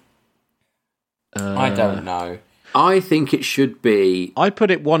 I don't know. I think it should be... I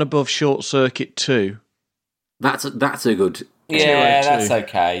put it one above Short Circuit 2. That's a good... Yeah, 202. that's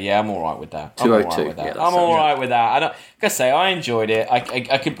okay. Yeah, I'm all right with that. 202. I'm all right with that. I don't. Like I say, I enjoyed it.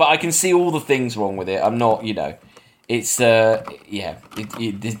 But I can see all the things wrong with it. I'm not. It's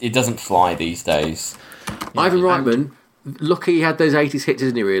it doesn't fly these days. Ivan Reitman, lucky he had those 80s hits,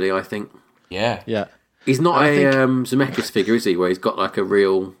 isn't he, really, I think? Yeah. Yeah. He's not Zemeckis figure, is he, where he's got like a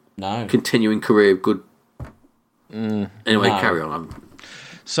real continuing career of good... Anyway, carry on.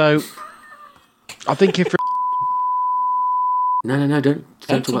 So, I think if No, don't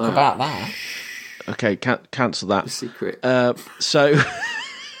talk about that. Okay, cancel that. Secret.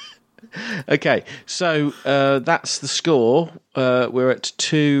 Okay, so that's the score. We're at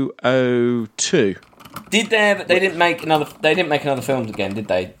 202. They didn't make another film again, did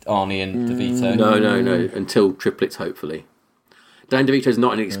they? Arnie and DeVito. No. Until Triplets, hopefully. Dan DeVito's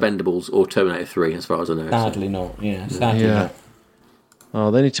not in Expendables or Terminator 3, as far as I know. Sadly not. Yeah, sadly not. Oh,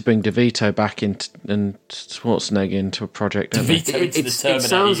 they need to bring DeVito back in and Schwarzenegger into a project. It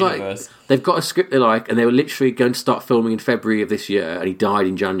sounds universe. Like they've got a script they like, and they were literally going to start filming in February of this year, and he died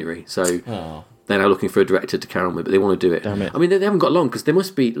in January. So they're now looking for a director to carry on with, but they want to do it. Damn it. I mean, they haven't got long because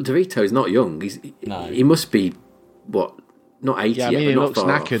DeVito is not young. He must be not 80 yeah, I yet, mean, but he not looks far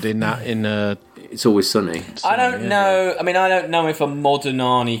knackered off. in It's Always Sunny. I don't know. I mean, I don't know if a modern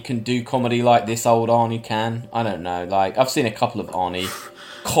Arnie can do comedy like this old Arnie can. I don't know. Like, I've seen a couple of Arnie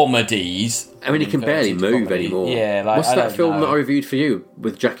comedies. I mean, he can barely move anymore. Yeah, like, what's that film that I reviewed for you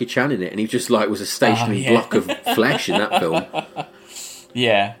with Jackie Chan in it? And he just was a stationary block of flesh in that film.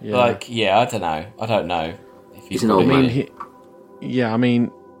 Yeah, I don't know. If he's an old man. I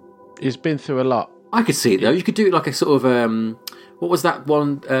mean, he's been through a lot. I could see it though. You could do it like a sort of what was that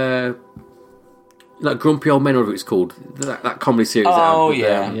one? Like Grumpy Old Men, or whatever it's called. That comedy series. Oh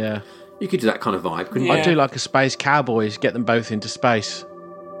Yeah. You could do that kind of vibe, couldn't you? I'd do like a Space Cowboys, get them both into space.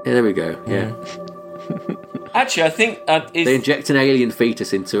 Yeah, there we go. Yeah. Actually, I think they inject an alien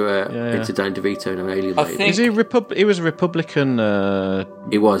fetus into Dan DeVito and an alien baby. Is he he was a Republican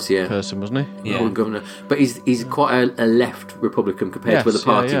he was, person, wasn't he? Yeah. Governor. But he's quite a left Republican compared to where the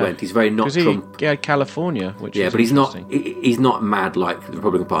party went. He's very not Trump. He had California, which but he's not mad like the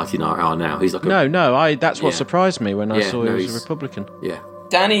Republican Party are now. He's like that's what surprised me when I saw he was a Republican. Yeah.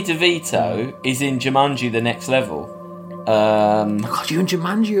 Danny DeVito is in Jumanji: The Next Level. God, you and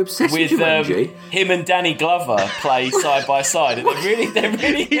Jumanji are obsessed with Jumanji. Him and Danny Glover play side by side, and they're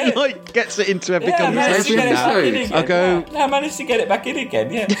really good. He gets it into every conversation now. I managed to get it back in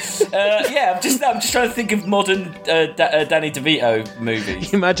again. Yeah, I'm just trying to think of modern Danny DeVito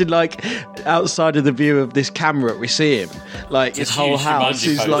movies. Imagine outside of the view of this camera, we see him his whole house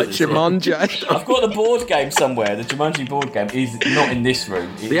is like Jumanji. I've got the board game somewhere. The Jumanji board game is not in this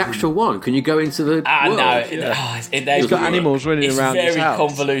room. The actual one. Can you go into the world? No. Got animals running around his house. It's very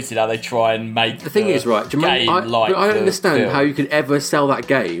convoluted how they try and make the thing is, right, Jumanji, I don't understand how you could ever sell that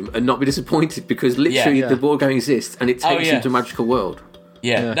game and not be disappointed, because literally the board game exists and it takes you to a magical world.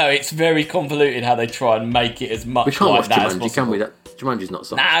 No, it's very convoluted how they try and make it as much like that as possible. We can't watch Jumanji, can we? Jumanji's not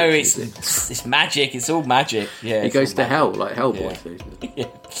something. No, it's magic. It's all magic. Yeah, it goes to hell like Hellboy.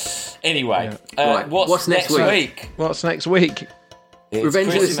 Anyway, right. What's next week? What's next week?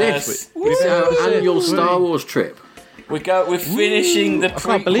 Revenge of the Sith. It's our annual Star Wars trip. We're finishing the prequels. I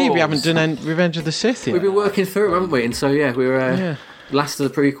can't believe we haven't done Revenge of the Sith yet. We've been working through it, haven't we? And so, we're last of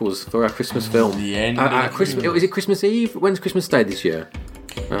the prequels for our Christmas film. The end Christmas. Is it Christmas Eve? When's Christmas Day this year?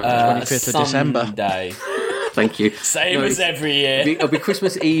 25th of December. Thank you. Same as every year. It'll be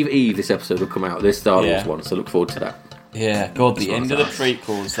Christmas Eve this episode will come out. This Star Wars one, so look forward to that. Yeah, God, the end of the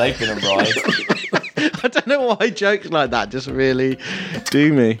prequels. They've been a ride. I don't know why jokes like that just really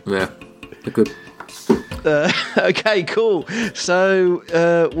do me. Yeah, they're good. Okay, cool. So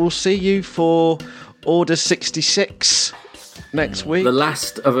we'll see you for Order 66 next week. The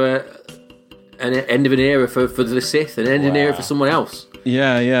last of an end of an era for the Sith, an end of an era for someone else.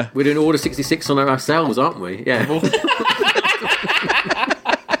 Yeah. We're doing Order 66 on ourselves, aren't we? Yeah.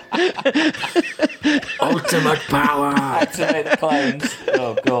 Ultimate power. Activate the clones.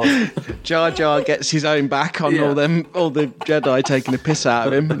 Oh God. Jar Jar gets his own back on all the Jedi taking a piss out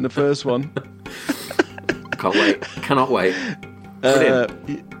of him in the first one. Can't wait. Cannot wait.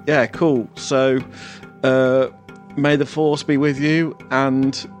 Yeah, cool. So, may the Force be with you,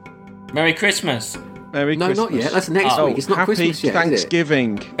 and Merry Christmas. Merry Christmas. No, not yet. That's next week. It's not happy Christmas yet.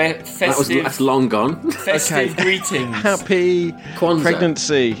 Thanksgiving. That's long gone. Festive greetings. Happy Kwanzaa.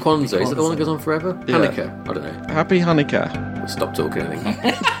 Pregnancy. Kwanzaa. Is that the one that goes on forever? Yeah. Hanukkah. I don't know. Happy Hanukkah. Stop talking. I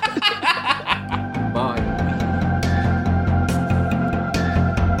think.